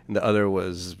cheek, and the other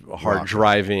was hard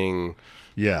driving,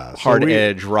 hard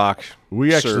edge rock.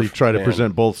 We actually try to band.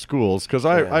 present both schools because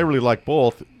I really like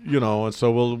both, and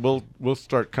so we'll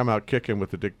start come out kicking with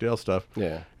the Dick Dale stuff.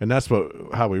 Yeah, and that's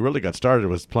how we really got started,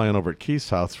 was playing over at Keith's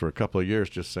house for a couple of years,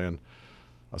 just saying.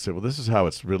 I said, well, this is how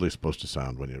it's really supposed to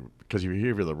sound because you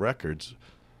hear the records,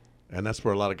 and that's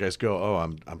where a lot of guys go, oh,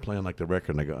 I'm playing like the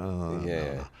record, and I go, oh,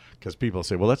 yeah, because people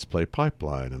say, well, let's play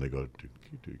Pipeline, and they go,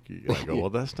 dookie, and I go, well,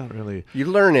 that's not really. You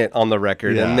learn it on the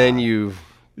record, and then you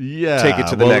take it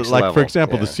to the next level. Like, for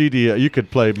example, the CD, you could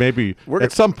play maybe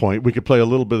at some point we could play a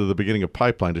little bit of the beginning of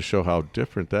Pipeline to show how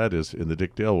different that is in the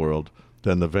Dick Dale world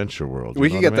than the Venture world.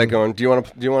 We can get that going. Do you want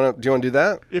to do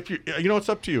that? If it's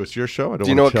up to you. It's your show. I don't.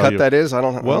 Do you know what cut that is? I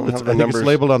don't have I think it's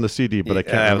labeled on the CD, but I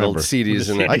can't remember.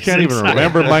 CDs in I can't even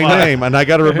remember my name, and I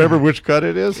got to remember which cut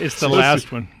it is. It's the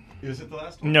last one. Is it the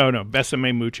last one? No,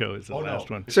 Besame Mucho is the last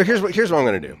one. So here's what I'm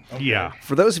going to do. Okay. Yeah.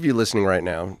 For those of you listening right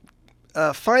now,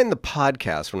 find the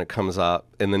podcast when it comes out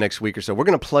in the next week or so. We're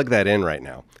going to plug that in right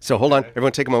now. So hold on.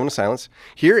 Everyone take a moment of silence.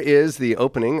 Here is the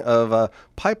opening of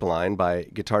Pipeline by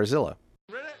Guitarzilla.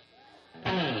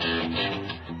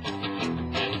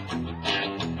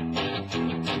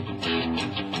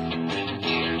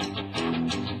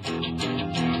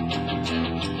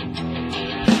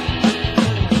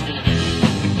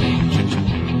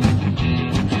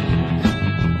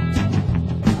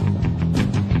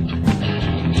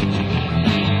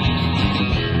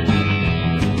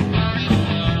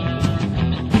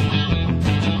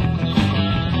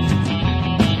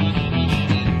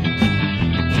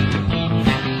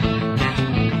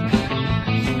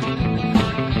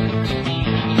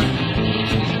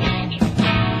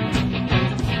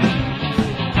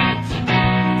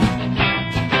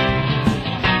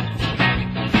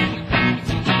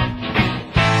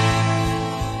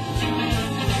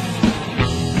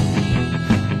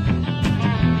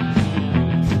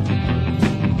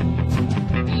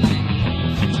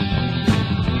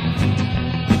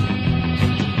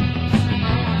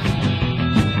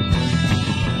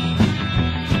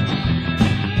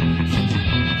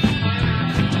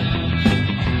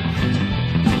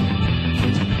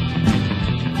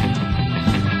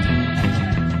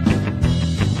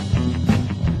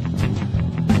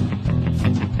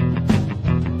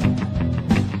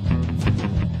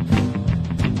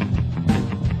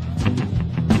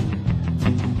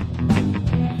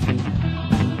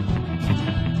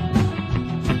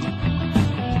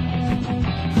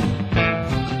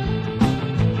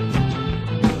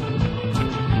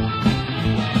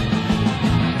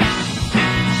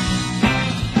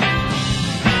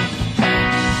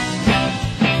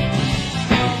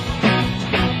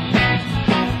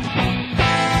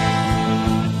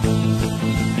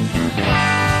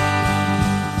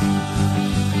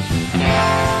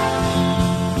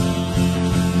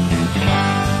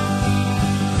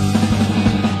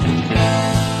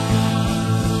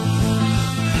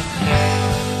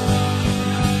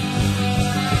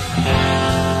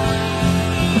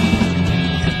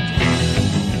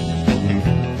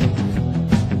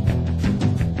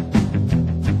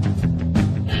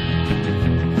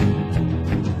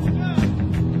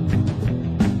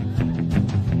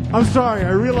 I'm sorry,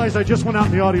 I realized I just went out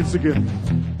in the audience again.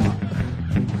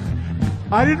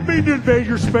 I didn't mean to invade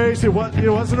your space. It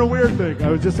wasn't a weird thing.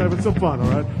 I was just having some fun, all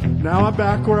right? Now I'm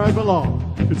back where I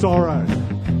belong. It's all right.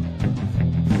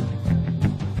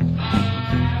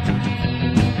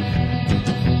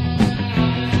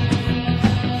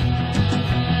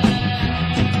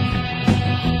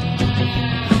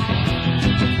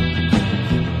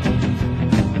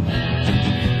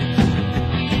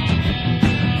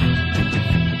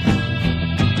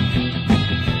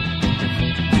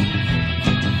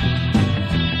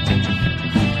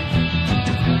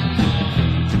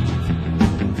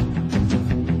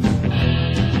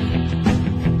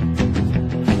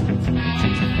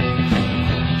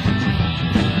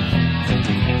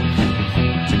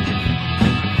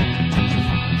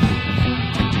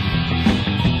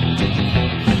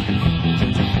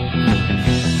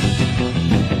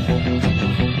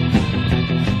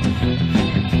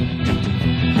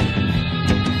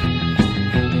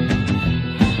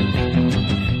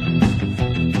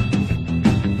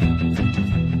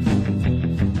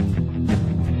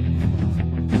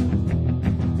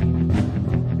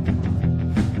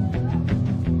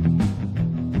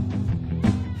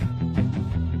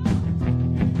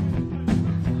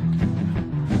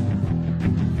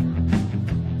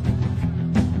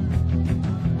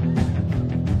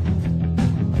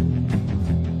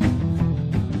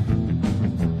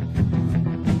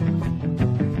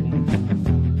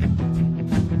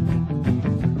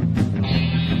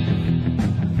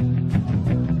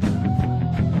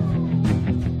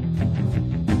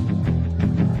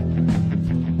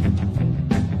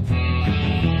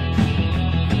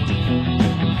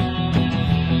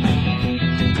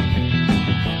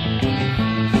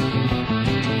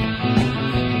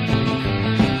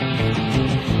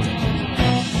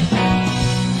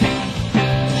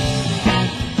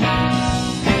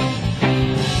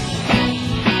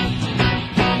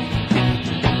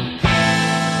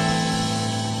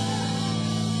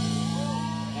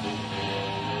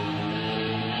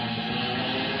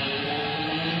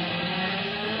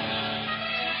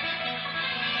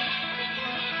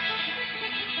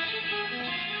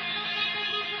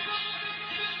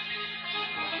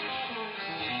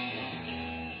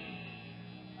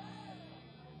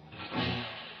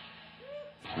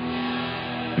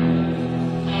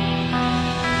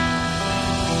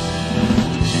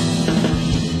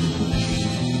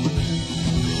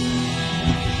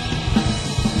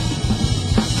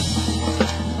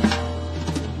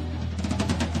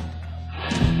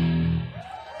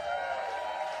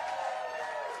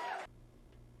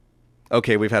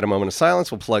 Okay, we've had a moment of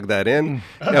silence. We'll plug that in.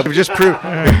 Now, we've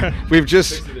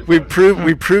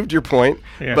proved your point.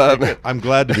 Yeah. But I'm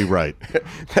glad to be right.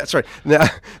 that's right. Now,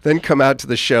 then come out to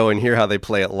the show and hear how they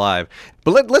play it live.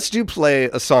 But let's play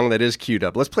a song that is queued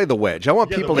up. Let's play The Wedge. I want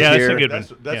people to Wedge. hear. That's a good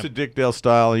one. That's Yeah. a Dick Dale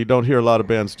style, and you don't hear a lot of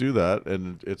bands do that,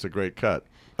 and it's a great cut.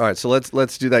 All right, so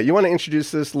let's do that. You want to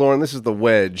introduce this, Lauren? This is The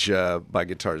Wedge by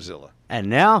Guitarzilla. And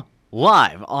now,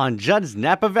 live on Judd's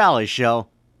Napa Valley Show,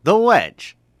 The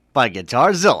Wedge by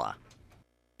Guitarzilla.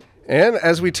 And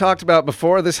as we talked about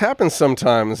before, this happens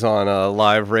sometimes on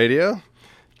live radio.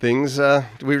 Things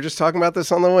we were just talking about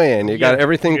this on the way in. You got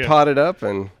everything potted up,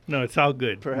 and No, it's all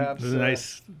good. Perhaps, the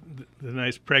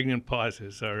nice pregnant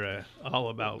pauses are all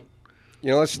about. I'm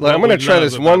What going to we try love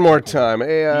this about one more people. time.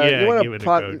 Hey, you want give it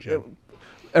to a go, Joe.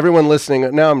 everyone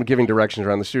listening? Now I'm giving directions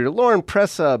around the studio. Lauren,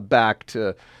 press back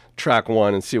to track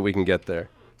 1 and see if we can get there.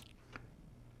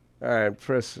 All right,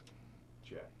 press.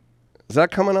 Is that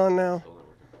coming on now?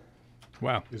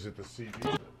 Wow. Is it the CD?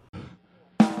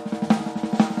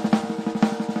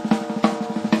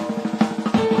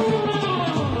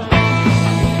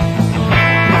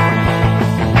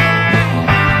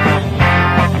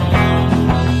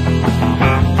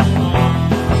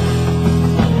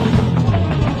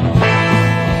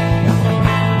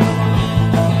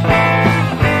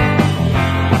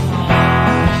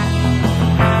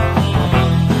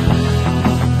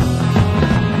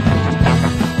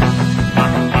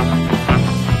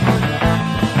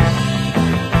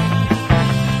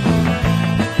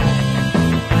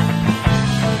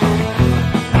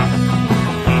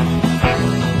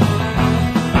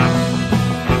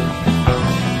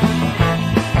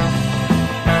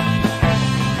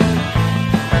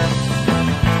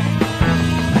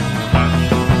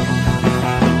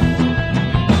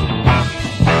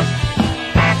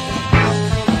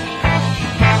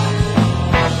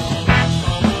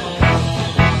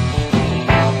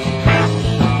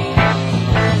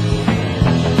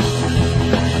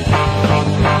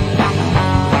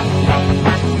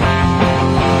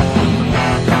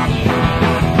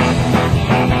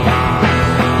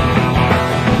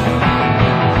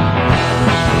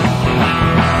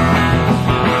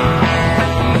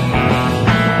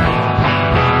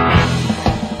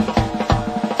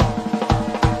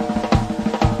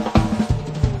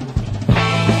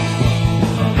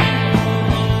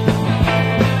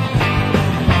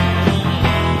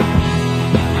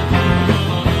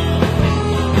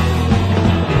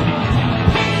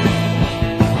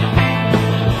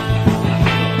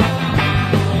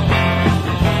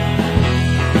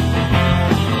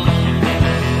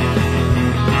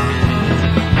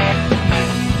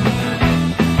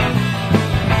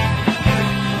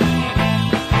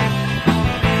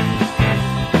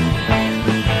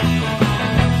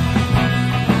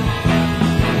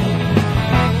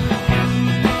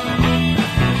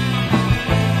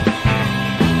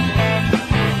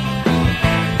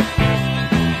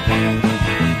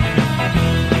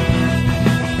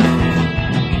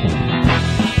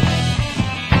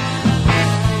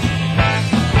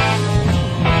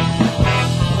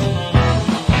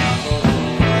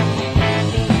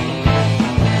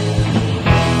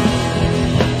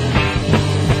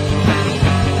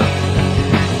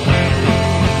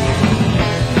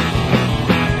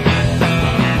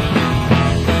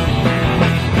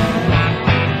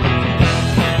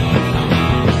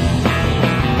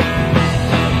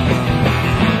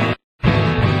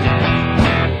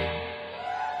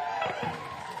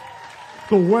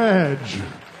 The Wedge.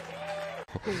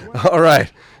 All right,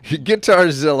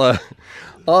 Guitarzilla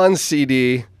on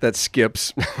CD that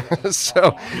skips.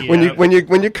 So when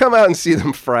you come out and see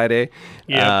them Friday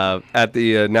at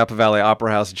the Napa Valley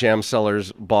Opera House Jam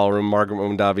Cellars Ballroom, Margaret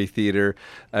Mondavi Theater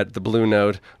at the Blue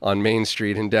Note on Main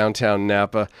Street in downtown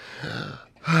Napa.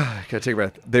 Gotta take a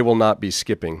breath. They will not be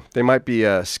skipping. They might be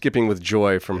skipping with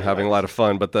joy from having a lot of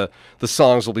fun, but the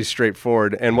songs will be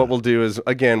straightforward. And what we'll do is,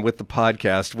 again, with the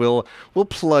podcast, we'll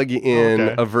plug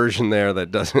in a version there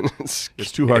that doesn't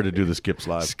It's too hard to do the skips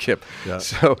live. skip. Yeah.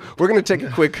 So we're gonna take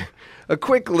a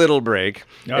quick little break,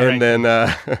 All and right. then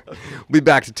we'll be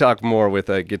back to talk more with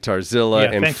Guitarzilla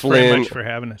Yeah, and thanks Flynn. very much for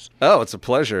having us. Oh, it's a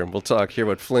pleasure. We'll hear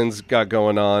what Flynn's got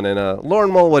going on. And Lauren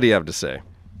Mole, what do you have to say?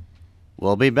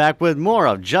 We'll be back with more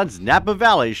of Judd's Napa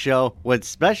Valley Show with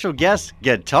special guest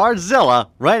Guitarzilla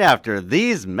right after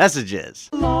these messages.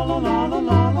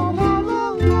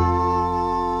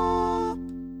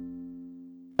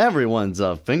 Everyone's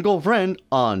a Finkel friend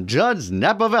on Judd's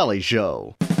Napa Valley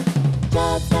Show.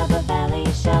 Judd's Napa Valley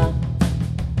Show.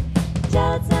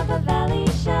 Judd's Napa Valley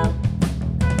Show.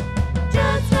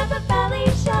 Judd's Napa Valley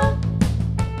Show.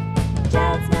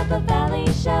 Judd's Napa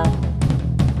Valley Show.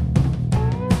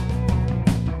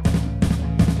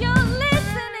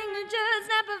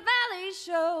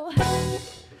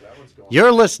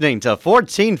 You're listening to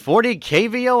 1440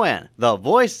 KVON, the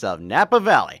voice of Napa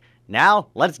Valley. Now,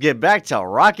 let's get back to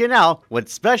rocking out with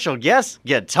special guest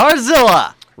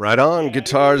Guitarzilla. Right on.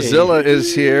 Guitarzilla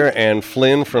is here, and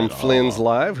Flynn from Flynn's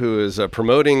Live, who is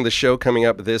promoting the show coming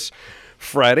up this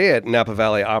Friday at Napa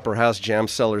Valley Opera House, Jam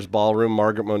Cellars Ballroom,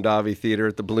 Margaret Mondavi Theater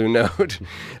at the Blue Note.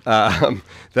 Jam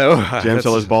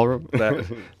Cellars Ballroom?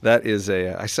 That is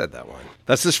I said that one.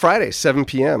 That's this Friday, 7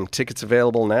 p.m. Tickets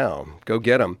available now. Go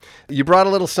get them. You brought a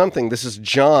little something. This is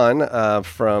John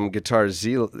from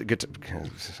Guitarzilla.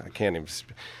 I can't even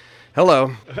speak.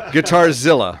 Hello,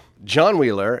 Guitarzilla. John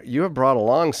Wheeler, you have brought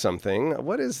along something.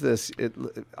 What is this?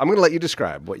 I'm going to let you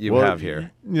describe what you have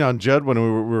here. You know, Judd, when we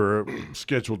were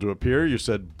scheduled to appear, you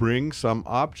said bring some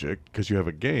object because you have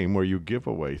a game where you give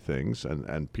away things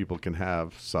and people can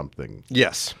have something.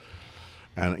 Yes.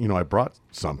 And, you know, I brought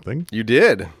something. You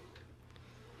did.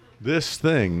 This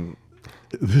thing,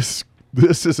 this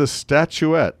is a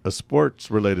statuette, a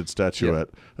sports-related statuette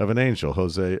of an angel,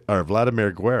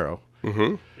 Vladimir Guerrero.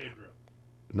 Mm-hmm.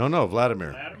 No,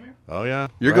 Vladimir. Oh, yeah.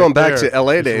 You're going back there. to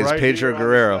L.A. It's days, right Pedro here on the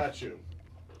Guerrero. statue.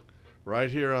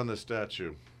 Right here on the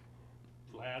statue.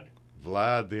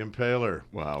 Vlad the Impaler.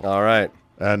 Wow. All right.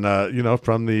 And, you know,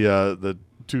 from the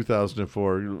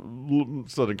 2004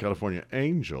 Southern California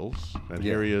Angels, and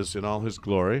here he is in all his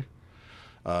glory.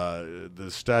 The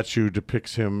statue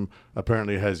depicts him,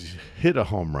 apparently has hit a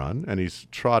home run, and he's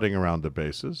trotting around the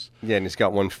bases. Yeah, and he's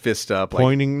got one fist up.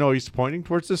 He's pointing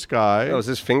towards the sky. Oh, is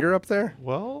his finger up there?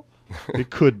 Well, it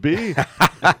could be.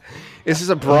 This is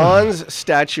a bronze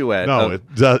statuette. No,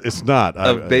 it's not.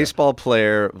 Of baseball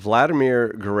player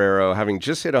Vladimir Guerrero having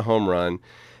just hit a home run.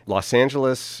 Los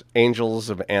Angeles Angels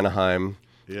of Anaheim.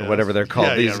 Yes. Or whatever they're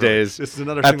called these days. It's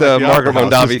another at thing the like Margaret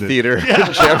Opera House, Mondavi isn't it? Theater,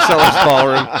 Jam Cellars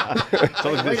Ballroom.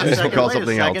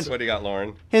 Something else. What do you got,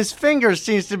 Lauren? His finger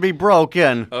seems to be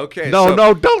broken. Okay.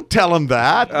 No, don't tell him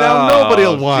that. Now nobody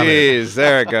will want it. Jeez,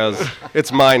 there it goes.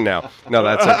 It's mine now. No,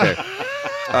 that's okay.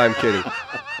 I'm kidding.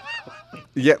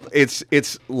 Yeah,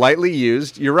 it's lightly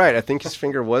used. You're right. I think his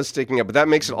finger was sticking up, but that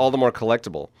makes it all the more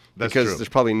collectible. That's because true. there's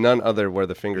probably none other where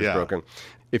the finger's Yeah. broken.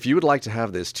 If you would like to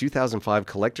have this 2005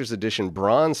 collector's edition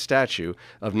bronze statue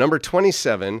of number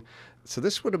 27, so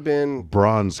this would have been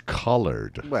Bronze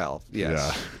colored. well, yes.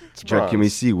 Yeah. It's Jack, can we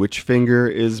bronze. see which finger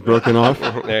is broken off?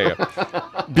 There you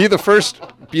go. Be the first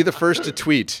to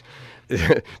tweet.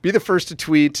 Be the first to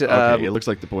tweet. Okay, it looks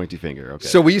like the pointy finger. Okay.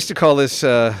 So we used to call this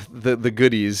the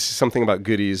goodies, something about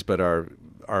goodies, but our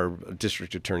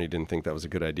district attorney didn't think that was a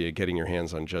good idea, getting your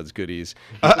hands on Judd's goodies.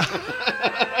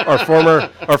 Our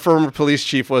former police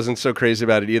chief wasn't so crazy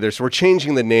about it either. So we're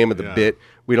changing the name of the bit.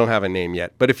 We don't have a name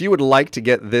yet. But if you would like to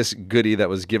get this goodie that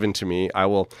was given to me, I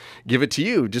will give it to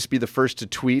you. Just be the first to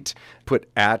tweet. Put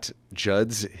at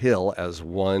Judd's Hill as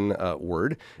one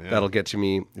word. Yeah. That'll get to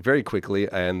me very quickly.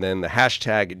 And then the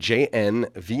hashtag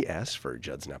JNVS for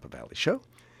Judd's Napa Valley Show.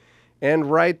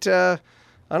 And write...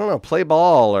 I don't know, play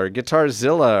ball or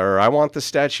Guitarzilla or I want the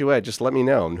statuette. Just let me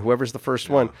know. And whoever's the first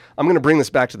one, I'm going to bring this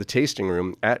back to the tasting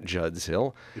room at Judd's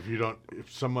Hill.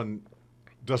 If someone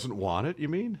doesn't want it, you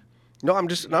mean? No,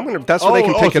 that's where they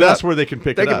can pick it up. That's where they can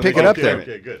pick it up. They can pick it up there.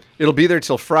 Okay, good. It'll be there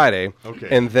till Friday. Okay.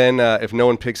 And then if no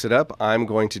one picks it up, I'm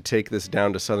going to take this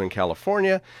down to Southern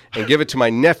California and give it to my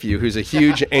nephew, who's a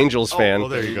huge Angels fan. Well,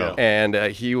 there you go. And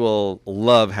he will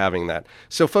love having that.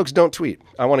 So, folks, don't tweet.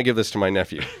 I want to give this to my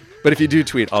nephew. But if you do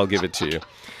tweet, I'll give it to you.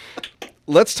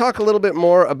 Let's talk a little bit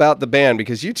more about the band,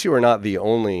 because you two are not the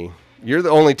only... You're the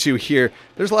only two here.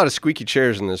 There's a lot of squeaky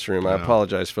chairs in this room. I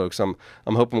apologize, folks. I'm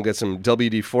hoping we'll get some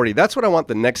WD-40. That's what I want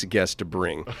the next guest to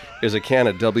bring, is a can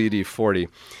of WD-40,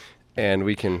 and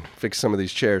we can fix some of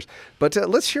these chairs. But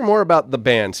let's hear more about the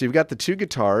band. So you've got the two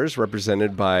guitars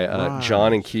represented by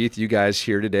John and Keith, you guys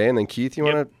here today. And then, Keith, you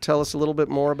want to tell us a little bit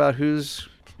more about who's...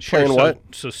 playing what?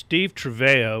 So Steve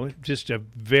Trevello, just a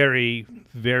very,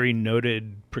 very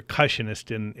noted percussionist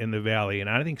in the Valley, and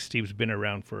I think Steve's been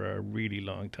around for a really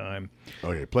long time.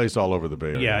 Okay, plays all over the Bay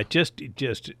Area. Yeah, just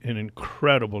an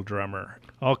incredible drummer.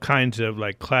 All kinds of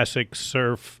like classic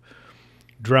surf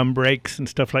drum breaks and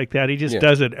stuff like that. He just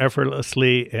does it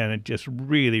effortlessly, and it just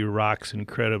really rocks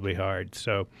incredibly hard.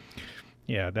 So,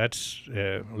 yeah, that's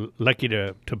lucky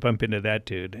to bump into that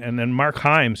dude. And then Mark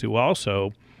Himes, who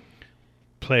also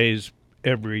plays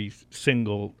every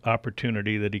single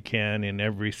opportunity that he can in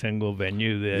every single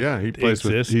venue that he plays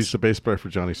exists. He's the bass player for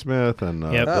Johnny Smith and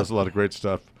Yep. does a lot of great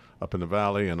stuff up in the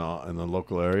Valley and in the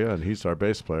local area, and he's our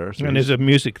bass player. So and is a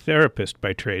music therapist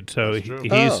by trade, so That's true.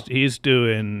 he's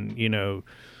doing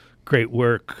great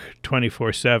work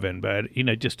 24/7. But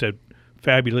just a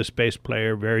fabulous bass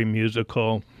player, very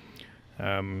musical.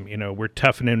 We're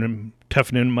toughening him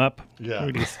toughen him up. Yeah.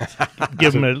 We just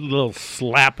give him a little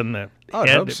slap in the I would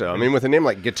head. hope so. I mean, with a name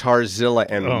like Guitarzilla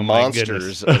and Oh, my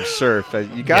Monsters of Surf,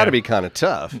 you got to Yeah. be kind of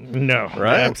tough. No,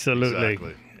 Right? absolutely.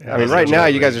 Exactly. I mean, right now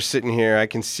you guys are sitting here. I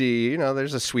can see,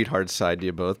 there's a sweetheart side to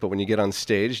you both. But when you get on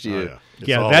stage, do you? Oh, yeah. It's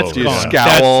Yeah, all that's over. you gone.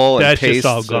 scowl and that's pace just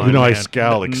all the- gone. You know, I man.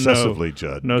 scowl No- excessively,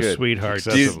 Judd. No Good. sweetheart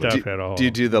Do you, stuff do, at all. do you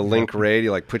do the link raid?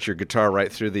 You like put your guitar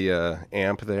right through the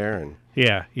amp there, and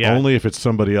Yeah, yeah. Only if it's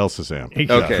somebody else's amp.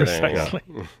 Yeah, Okay, there you go.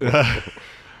 precisely.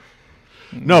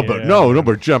 No, but Yeah. no,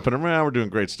 we're jumping around. We're doing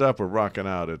great stuff. We're rocking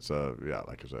out. It's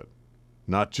like I said,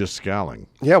 not just scowling.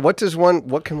 yeah. What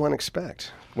can one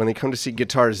expect when they come to see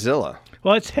Guitarzilla?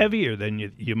 Well, it's heavier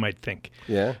than you might think.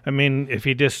 Yeah. I mean, if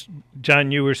you just,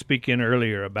 John, you were speaking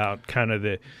earlier about kind of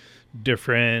the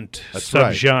different That's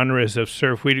right. subgenres of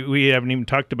surf. We haven't even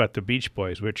talked about the Beach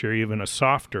Boys, which are even a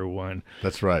softer one.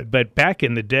 That's right. But back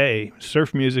in the day,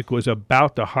 surf music was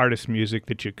about the hardest music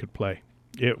that you could play.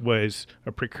 It was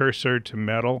a precursor to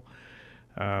metal.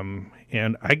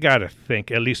 And I got to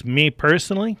think, at least me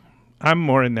personally, I'm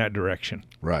more in that direction.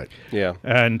 Right. Yeah.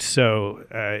 And so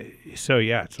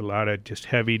yeah, it's a lot of just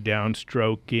heavy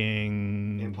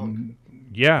downstroking.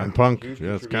 Yeah. And punk.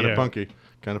 Yeah, it's kind of Yeah. punky.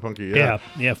 Kind of punky. Yeah,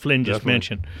 yeah. Flynn just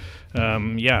Definitely.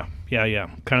 mentioned. Yeah.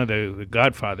 Kind of the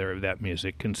godfather of that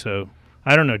music. And so,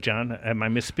 I don't know, John, am I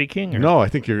misspeaking? Or? No, I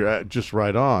think you're just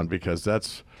right on, because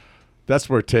that's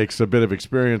where it takes a bit of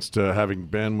experience to having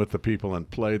been with the people and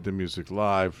played the music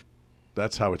live.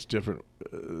 That's how it's different.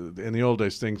 In the old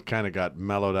days, things kind of got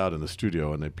mellowed out in the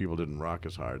studio, and people didn't rock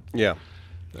as hard. Yeah.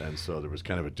 And so there was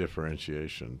kind of a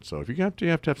differentiation. So if you have to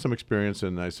have some experience.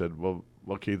 And I said, well,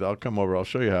 Keith, I'll come over. I'll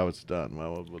show you how it's done.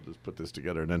 Well, we'll just put this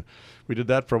together. And then we did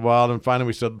that for a while. And finally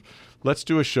we said, let's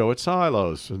do a show at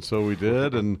Silos. And so we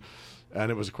did. and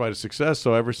it was quite a success.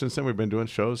 So ever since then, we've been doing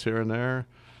shows here and there,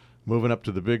 moving up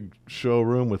to the big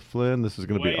showroom with Flynn. This is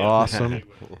going to be Way up. awesome.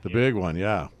 The big one,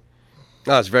 yeah.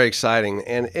 No, it's very exciting,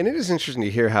 and it is interesting to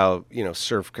hear how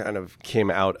surf kind of came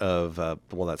out of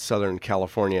that Southern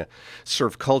California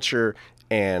surf culture,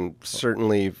 and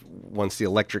certainly once the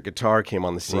electric guitar came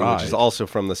on the scene, which is Right. also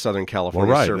from the Southern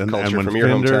California right, surf and culture when from your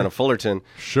Fender- hometown of Fullerton.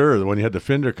 Sure, when you had the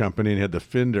Fender company and you had the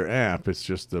Fender amp, it's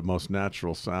just the most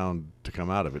natural sound to come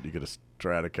out of it. You get a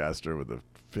Stratocaster with a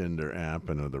Fender amp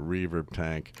and the reverb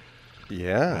tank,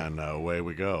 Yeah, and away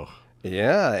we go.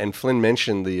 yeah, and Flynn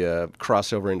mentioned the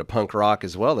crossover into punk rock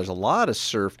as well. There's a lot of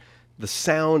surf. The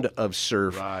sound of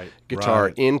surf Right, guitar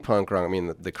right. in punk rock. I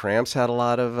mean, the Cramps had a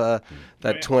lot of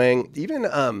that twang. Even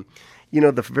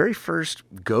the very first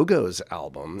Go-Go's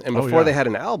album, and before yeah. they had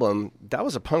an album, that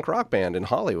was a punk rock band in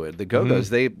Hollywood. The Go-Go's,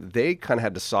 they kind of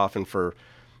had to soften for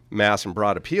mass and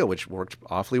broad appeal, which worked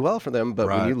awfully well for them. But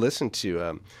when Right. you listen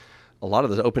to a lot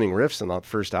of the opening riffs on that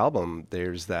first album,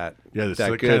 there's that Yeah, it's that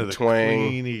the good kind of the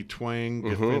twang. cleany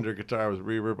twang, Fender guitar with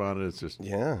reverb on it. It's just,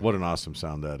 Yeah. what an awesome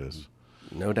sound that is.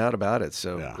 No doubt about it.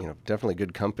 So, Yeah. definitely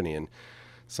good company, and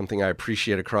something I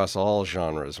appreciate across all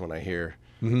genres when I hear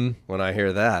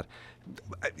that.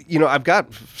 I've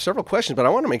got several questions, but I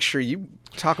want to make sure you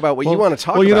talk about what you want to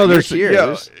talk about. there's You're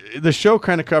here. the show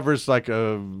kind of covers like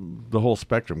the whole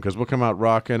spectrum, because we'll come out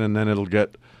rocking, and then it'll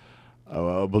get.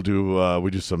 We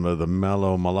do some of the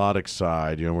mellow melodic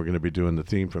side. We're going to be doing the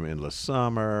theme from Endless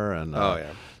Summer, and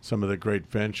some of the Great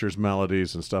Ventures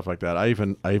melodies and stuff like that. I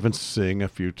even sing a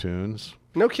few tunes.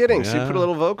 No kidding. So you Yeah. put a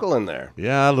little vocal in there.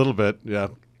 Yeah, a little bit. Yeah,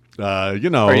 Are you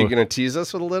going to tease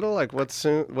us with a little, like what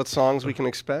songs we can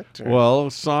expect? Or? Well,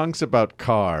 songs about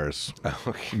cars.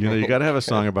 Okay. You got to have a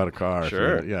song about a car.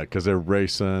 Sure. Yeah, because they're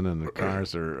racing and the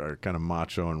cars are kind of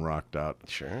macho and rocked out.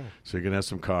 Sure. So you're going to have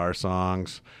some car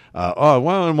songs.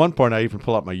 Well, at one point I even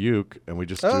pull out my uke, and we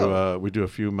just do a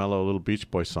few mellow little Beach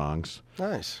Boy songs,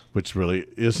 Nice. which really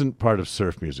isn't part of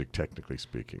surf music, technically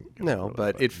speaking. No, Really,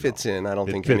 but it fits in. I don't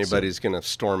It think fits in. anybody's going to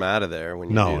storm out of there when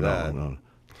you No, do that. no.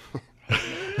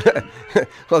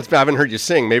 Well, I haven't heard you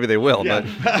sing. Maybe they will, but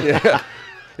yeah.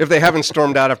 If they haven't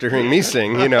stormed out after hearing me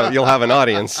sing, you'll have an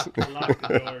audience. Lock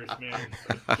the doors,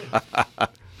 man.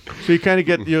 So you kind of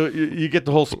get you get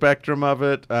the whole spectrum of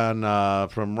it,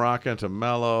 and from rockin' to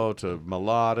mellow to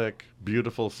melodic,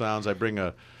 beautiful sounds. I bring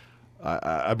my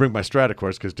Strat, of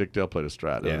course, because Dick Dale played a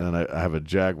Strat, Yeah. and then I have a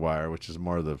Jaguar, which is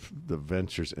more the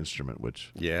Ventures instrument,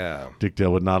 which Yeah. Dick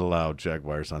Dale would not allow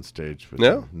Jaguars on stage. With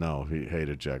No? him. No, he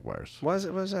hated Jaguars. Why is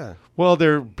that? Well,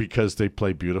 because they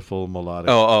play beautiful melodic.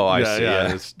 I see, yeah.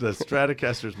 The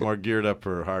Stratocaster's more geared up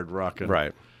for hard rockin'.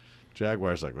 Right.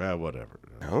 Jaguar's like, whatever.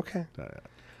 Okay.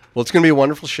 Well, it's going to be a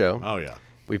wonderful show. Oh yeah.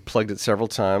 We've plugged it several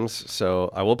times, so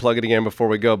I will plug it again before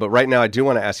we go. But right now, I do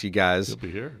want to ask you guys. You'll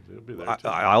be here. You'll be there. Too.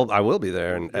 I will be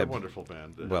there. And You're a wonderful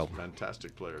band. It has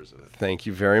fantastic players in it. Thank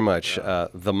you very much.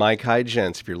 The Mike High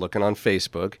Gents, if you're looking on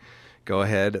Facebook, go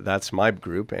ahead. That's my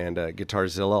group. And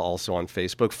Guitarzilla also on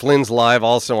Facebook. Flynn's Live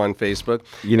also on Facebook.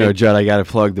 You know, Judd, I got to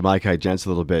plug the Mike High Gents a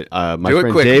little bit. My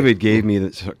friend David gave me a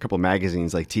couple of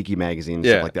magazines, like Tiki Magazine and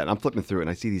stuff like that. And I'm flipping through it,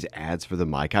 and I see these ads for the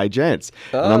Mike High Gents.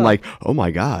 And I'm like, oh my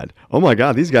God,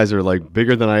 these guys are like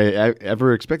bigger than I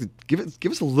ever expected. Give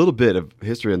us a little bit of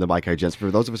history on the Mike High Gents for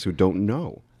those of us who don't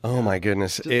know. Oh my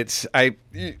goodness!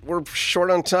 We're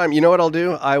short on time. You know what I'll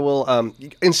do? I will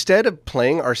instead of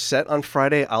playing our set on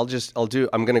Friday, I'm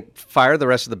going to fire the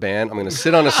rest of the band. I'm going to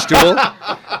sit on a stool.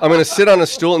 I'm going to sit on a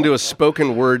stool and do a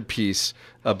spoken word piece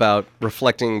about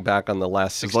reflecting back on the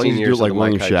last 16 years of the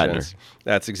Mike High Gents.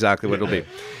 That's exactly what it'll be.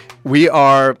 We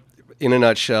are, in a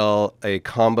nutshell, a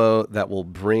combo that will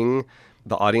bring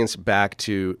the audience back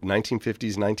to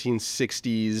 1950s,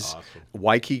 1960s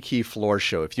Waikiki floor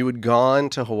show. If you had gone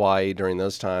to Hawaii during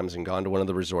those times and gone to one of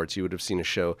the resorts, you would have seen a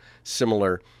show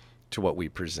similar to what we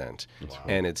present. Wow.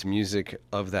 And it's music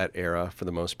of that era for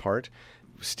the most part.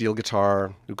 Steel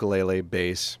guitar, ukulele,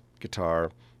 bass, guitar,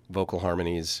 vocal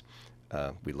harmonies.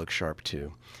 We look sharp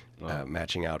too.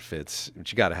 Matching outfits,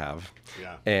 which you got to have.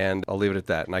 Yeah. And I'll leave it at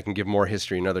that. And I can give more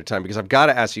history another time because I've got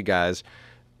to ask you guys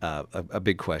a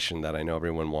big question that I know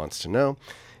everyone wants to know,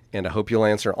 and I hope you'll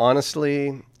answer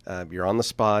honestly. You're on the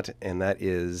spot, and that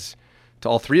is to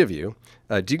all three of you.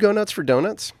 Do you go nuts for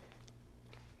donuts?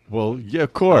 Well, yeah,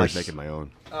 of course. I like making my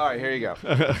own. All right, here you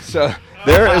go. So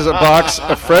there is a box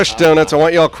of fresh donuts. I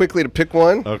want you all quickly to pick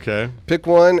one. Okay. Pick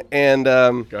one, and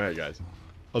go ahead, guys.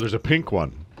 Oh, there's a pink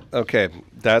one. Okay,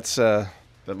 that's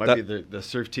that might be the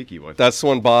Surf Tiki one. That's the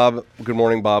one Bob, Good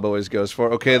Morning Bob, always goes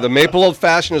for. Okay, the Maple Old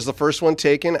Fashioned is the first one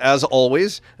taken, as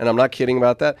always, and I'm not kidding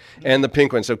about that, and the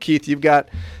pink one. So, Keith, you've got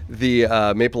the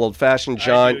Maple Old Fashioned.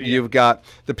 John, you've got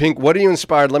the pink. What are you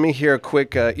inspired? Let me hear a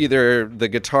quick, either the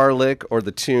guitar lick or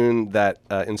the tune that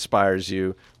inspires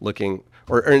you looking,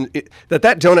 or that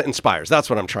donut inspires. That's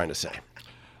what I'm trying to say.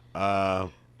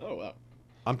 Oh, wow.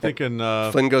 I'm thinking...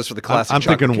 Flynn goes for the classic I'm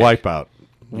thinking cake. Wipeout.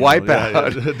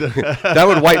 Wipeout. Yeah. That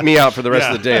would wipe me out for the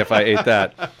rest of the day if I ate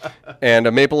that. And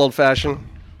a Maple Old Fashioned.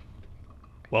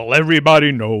 Well,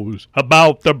 everybody knows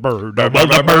about the bird. Well,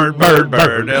 the bird.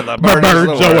 Yeah, the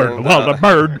Bird's a word. Well, the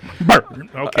bird.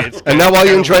 Okay. And now while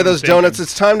you enjoy those donuts,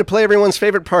 it's time to play everyone's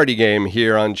favorite party game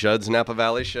here on Judd's Napa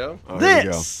Valley Show.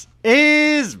 This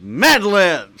is Mad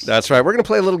Libs. That's right. We're going to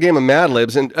play a little game of Mad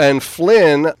Libs. And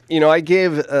Flynn, I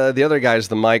gave the other guys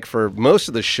the mic for most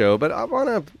of the show, but I want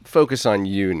to focus on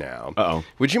you now. Uh-oh.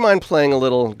 Would you mind playing a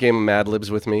little game of Mad Libs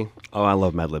with me? Oh, I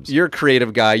love Mad Libs. You're a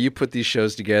creative guy. You put these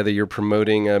shows together. You're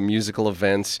promoting musical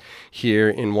events here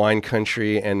in wine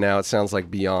country, and now it sounds like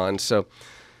beyond. So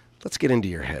let's get into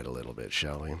your head a little bit,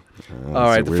 shall we? All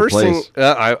right. The first thing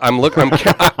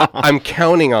I'm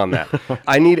counting on that.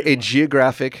 I need a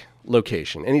geographic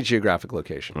location. Any geographic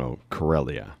location. Oh,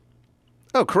 Corellia.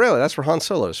 Oh, Corellia. That's where Han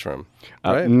Solo's from,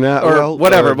 right? No, or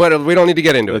whatever. We don't need to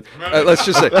get into it. Let's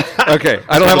just say. Okay.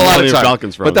 I don't have a lot of time.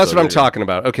 Falcon's from, but that's what I'm talking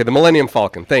about. Okay. The Millennium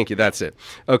Falcon. Thank you. That's it.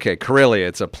 Okay. Corellia.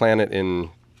 It's a planet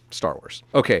in Star Wars.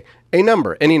 Okay. A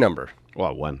number. Any number.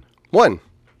 Well, one. One.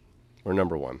 Or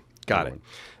number one. Got it.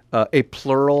 A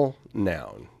plural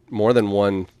noun. More than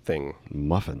one thing.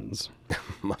 Muffins.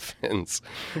 Muffins.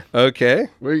 Okay.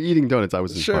 We're eating donuts. I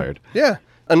was inspired. Sure. Yeah.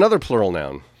 Another plural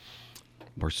noun.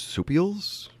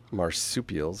 Marsupials?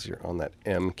 Marsupials. You're on that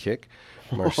M kick.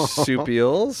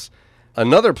 Marsupials.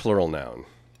 Another plural noun.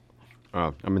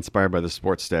 I'm inspired by the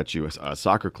sports statue.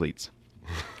 Soccer cleats.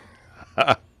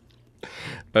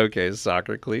 Okay.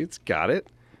 Soccer cleats. Got it.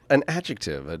 An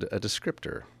adjective. A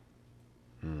descriptor.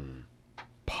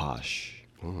 Posh.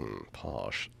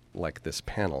 Posh. Like this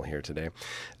panel here today.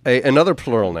 Another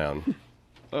plural noun.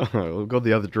 We'll go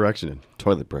the other direction.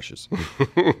 Toilet brushes.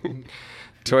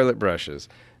 Toilet brushes.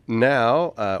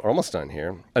 Now, we're almost done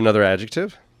here. Another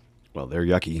adjective. Well, they're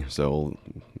yucky, so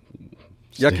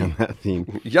yucky. Stay on that theme.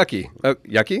 Yucky.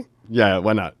 Yucky? Yeah,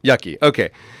 why not? Yucky.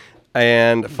 Okay.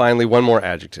 And finally, one more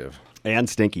adjective. And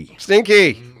stinky.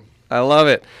 Stinky. I love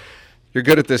it. You're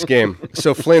good at this game.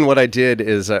 So, Flynn, what I did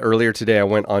is earlier today I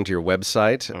went onto your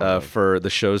website for the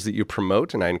shows that you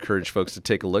promote, and I encourage folks to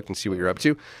take a look and see what you're up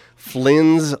to.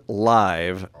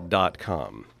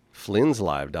 FlynnsLive.com.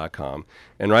 FlynnsLive.com.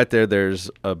 And right there's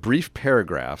a brief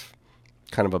paragraph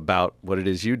kind of about what it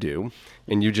is you do,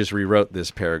 and you just rewrote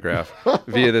this paragraph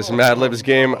via this Mad Libs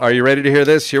game. Are you ready to hear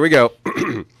this? Here we go.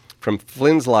 From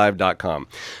FlynnsLive.com.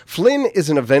 Flynn is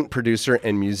an event producer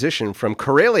and musician from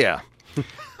Corellia.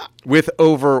 With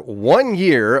over 1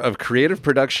 year of creative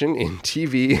production in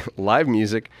TV, live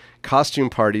music, costume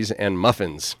parties, and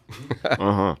muffins.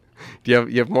 Uh-huh. Do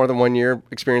you have more than 1 year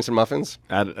experience in muffins?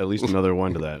 Add at least another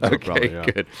one to that. Okay, probably, yeah.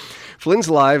 good. Flynn's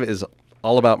Live is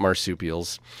all about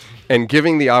marsupials and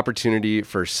giving the opportunity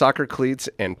for soccer cleats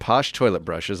and posh toilet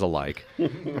brushes alike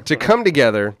to come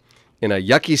together in a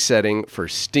yucky setting for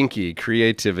stinky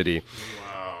creativity.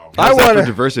 How's that for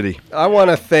diversity? I want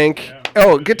to thank...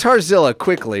 Oh, Guitarzilla,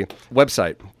 quickly.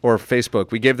 Website or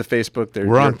Facebook. We gave the Facebook.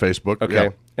 We're on Facebook. Okay. Yeah.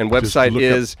 And Just website look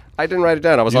is... I didn't write it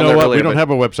down. I was You on know there what? earlier. We don't but- have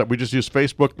a website. We just use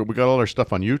Facebook, but we got all our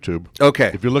stuff on YouTube.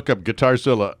 Okay. If you look up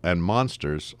Guitarzilla and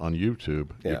Monsters on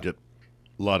YouTube, Yeah. you get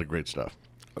a lot of great stuff.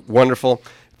 Wonderful.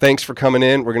 Thanks for coming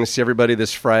in. We're going to see everybody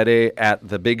this Friday at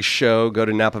the big show. Go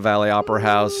to Napa Valley Opera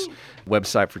House.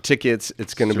 Website for tickets.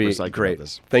 It's going to Super be psyched about great.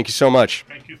 this. Thank you so much.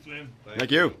 Thank you, Flynn.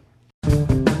 Thank you.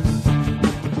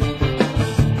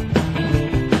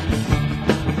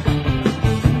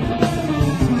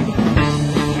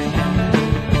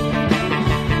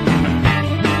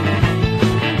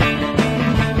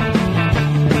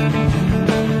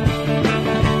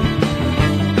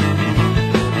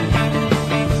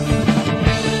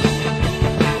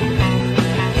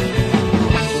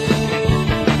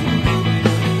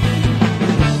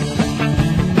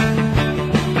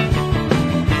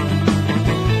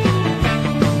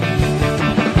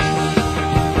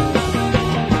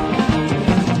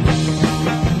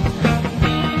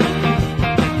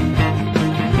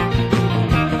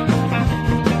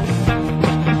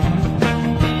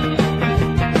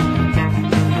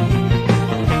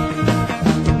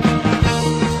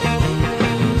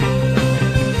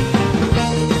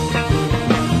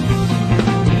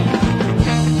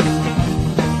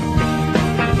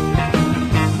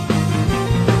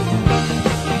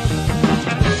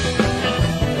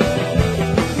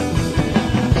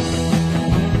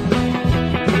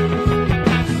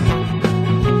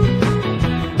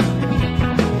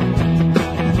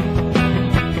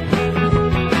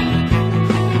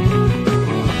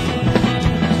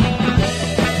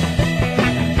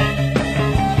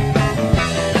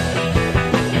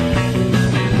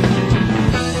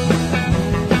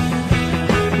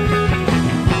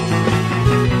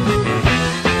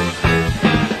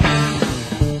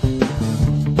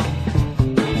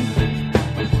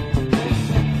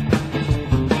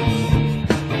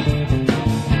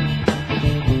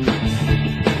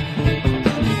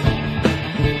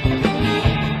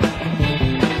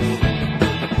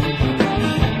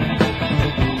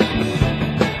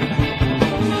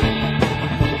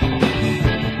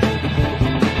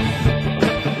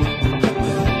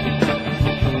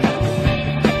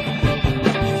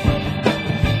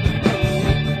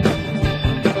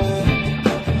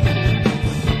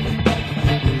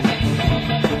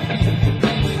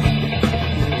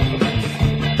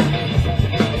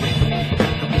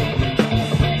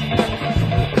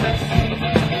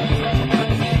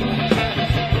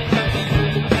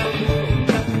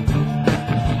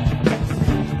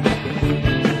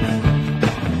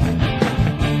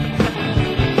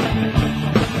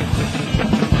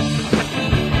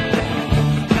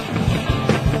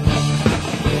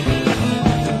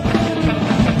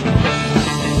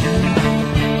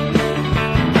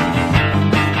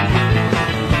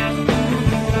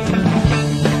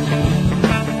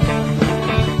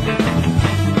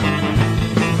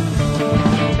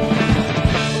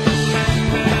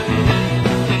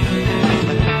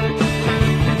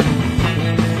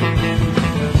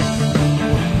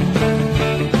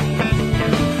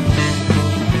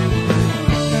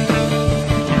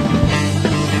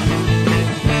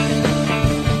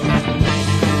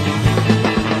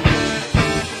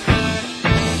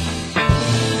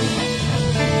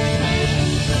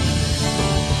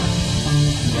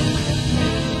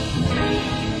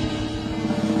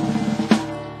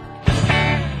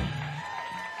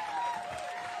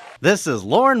 This is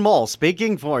Lauren Mole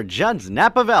speaking for Judd's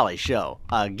Napa Valley Show,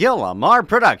 a Gil Lamar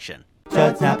production.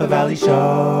 Judd's Napa Valley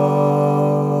Show.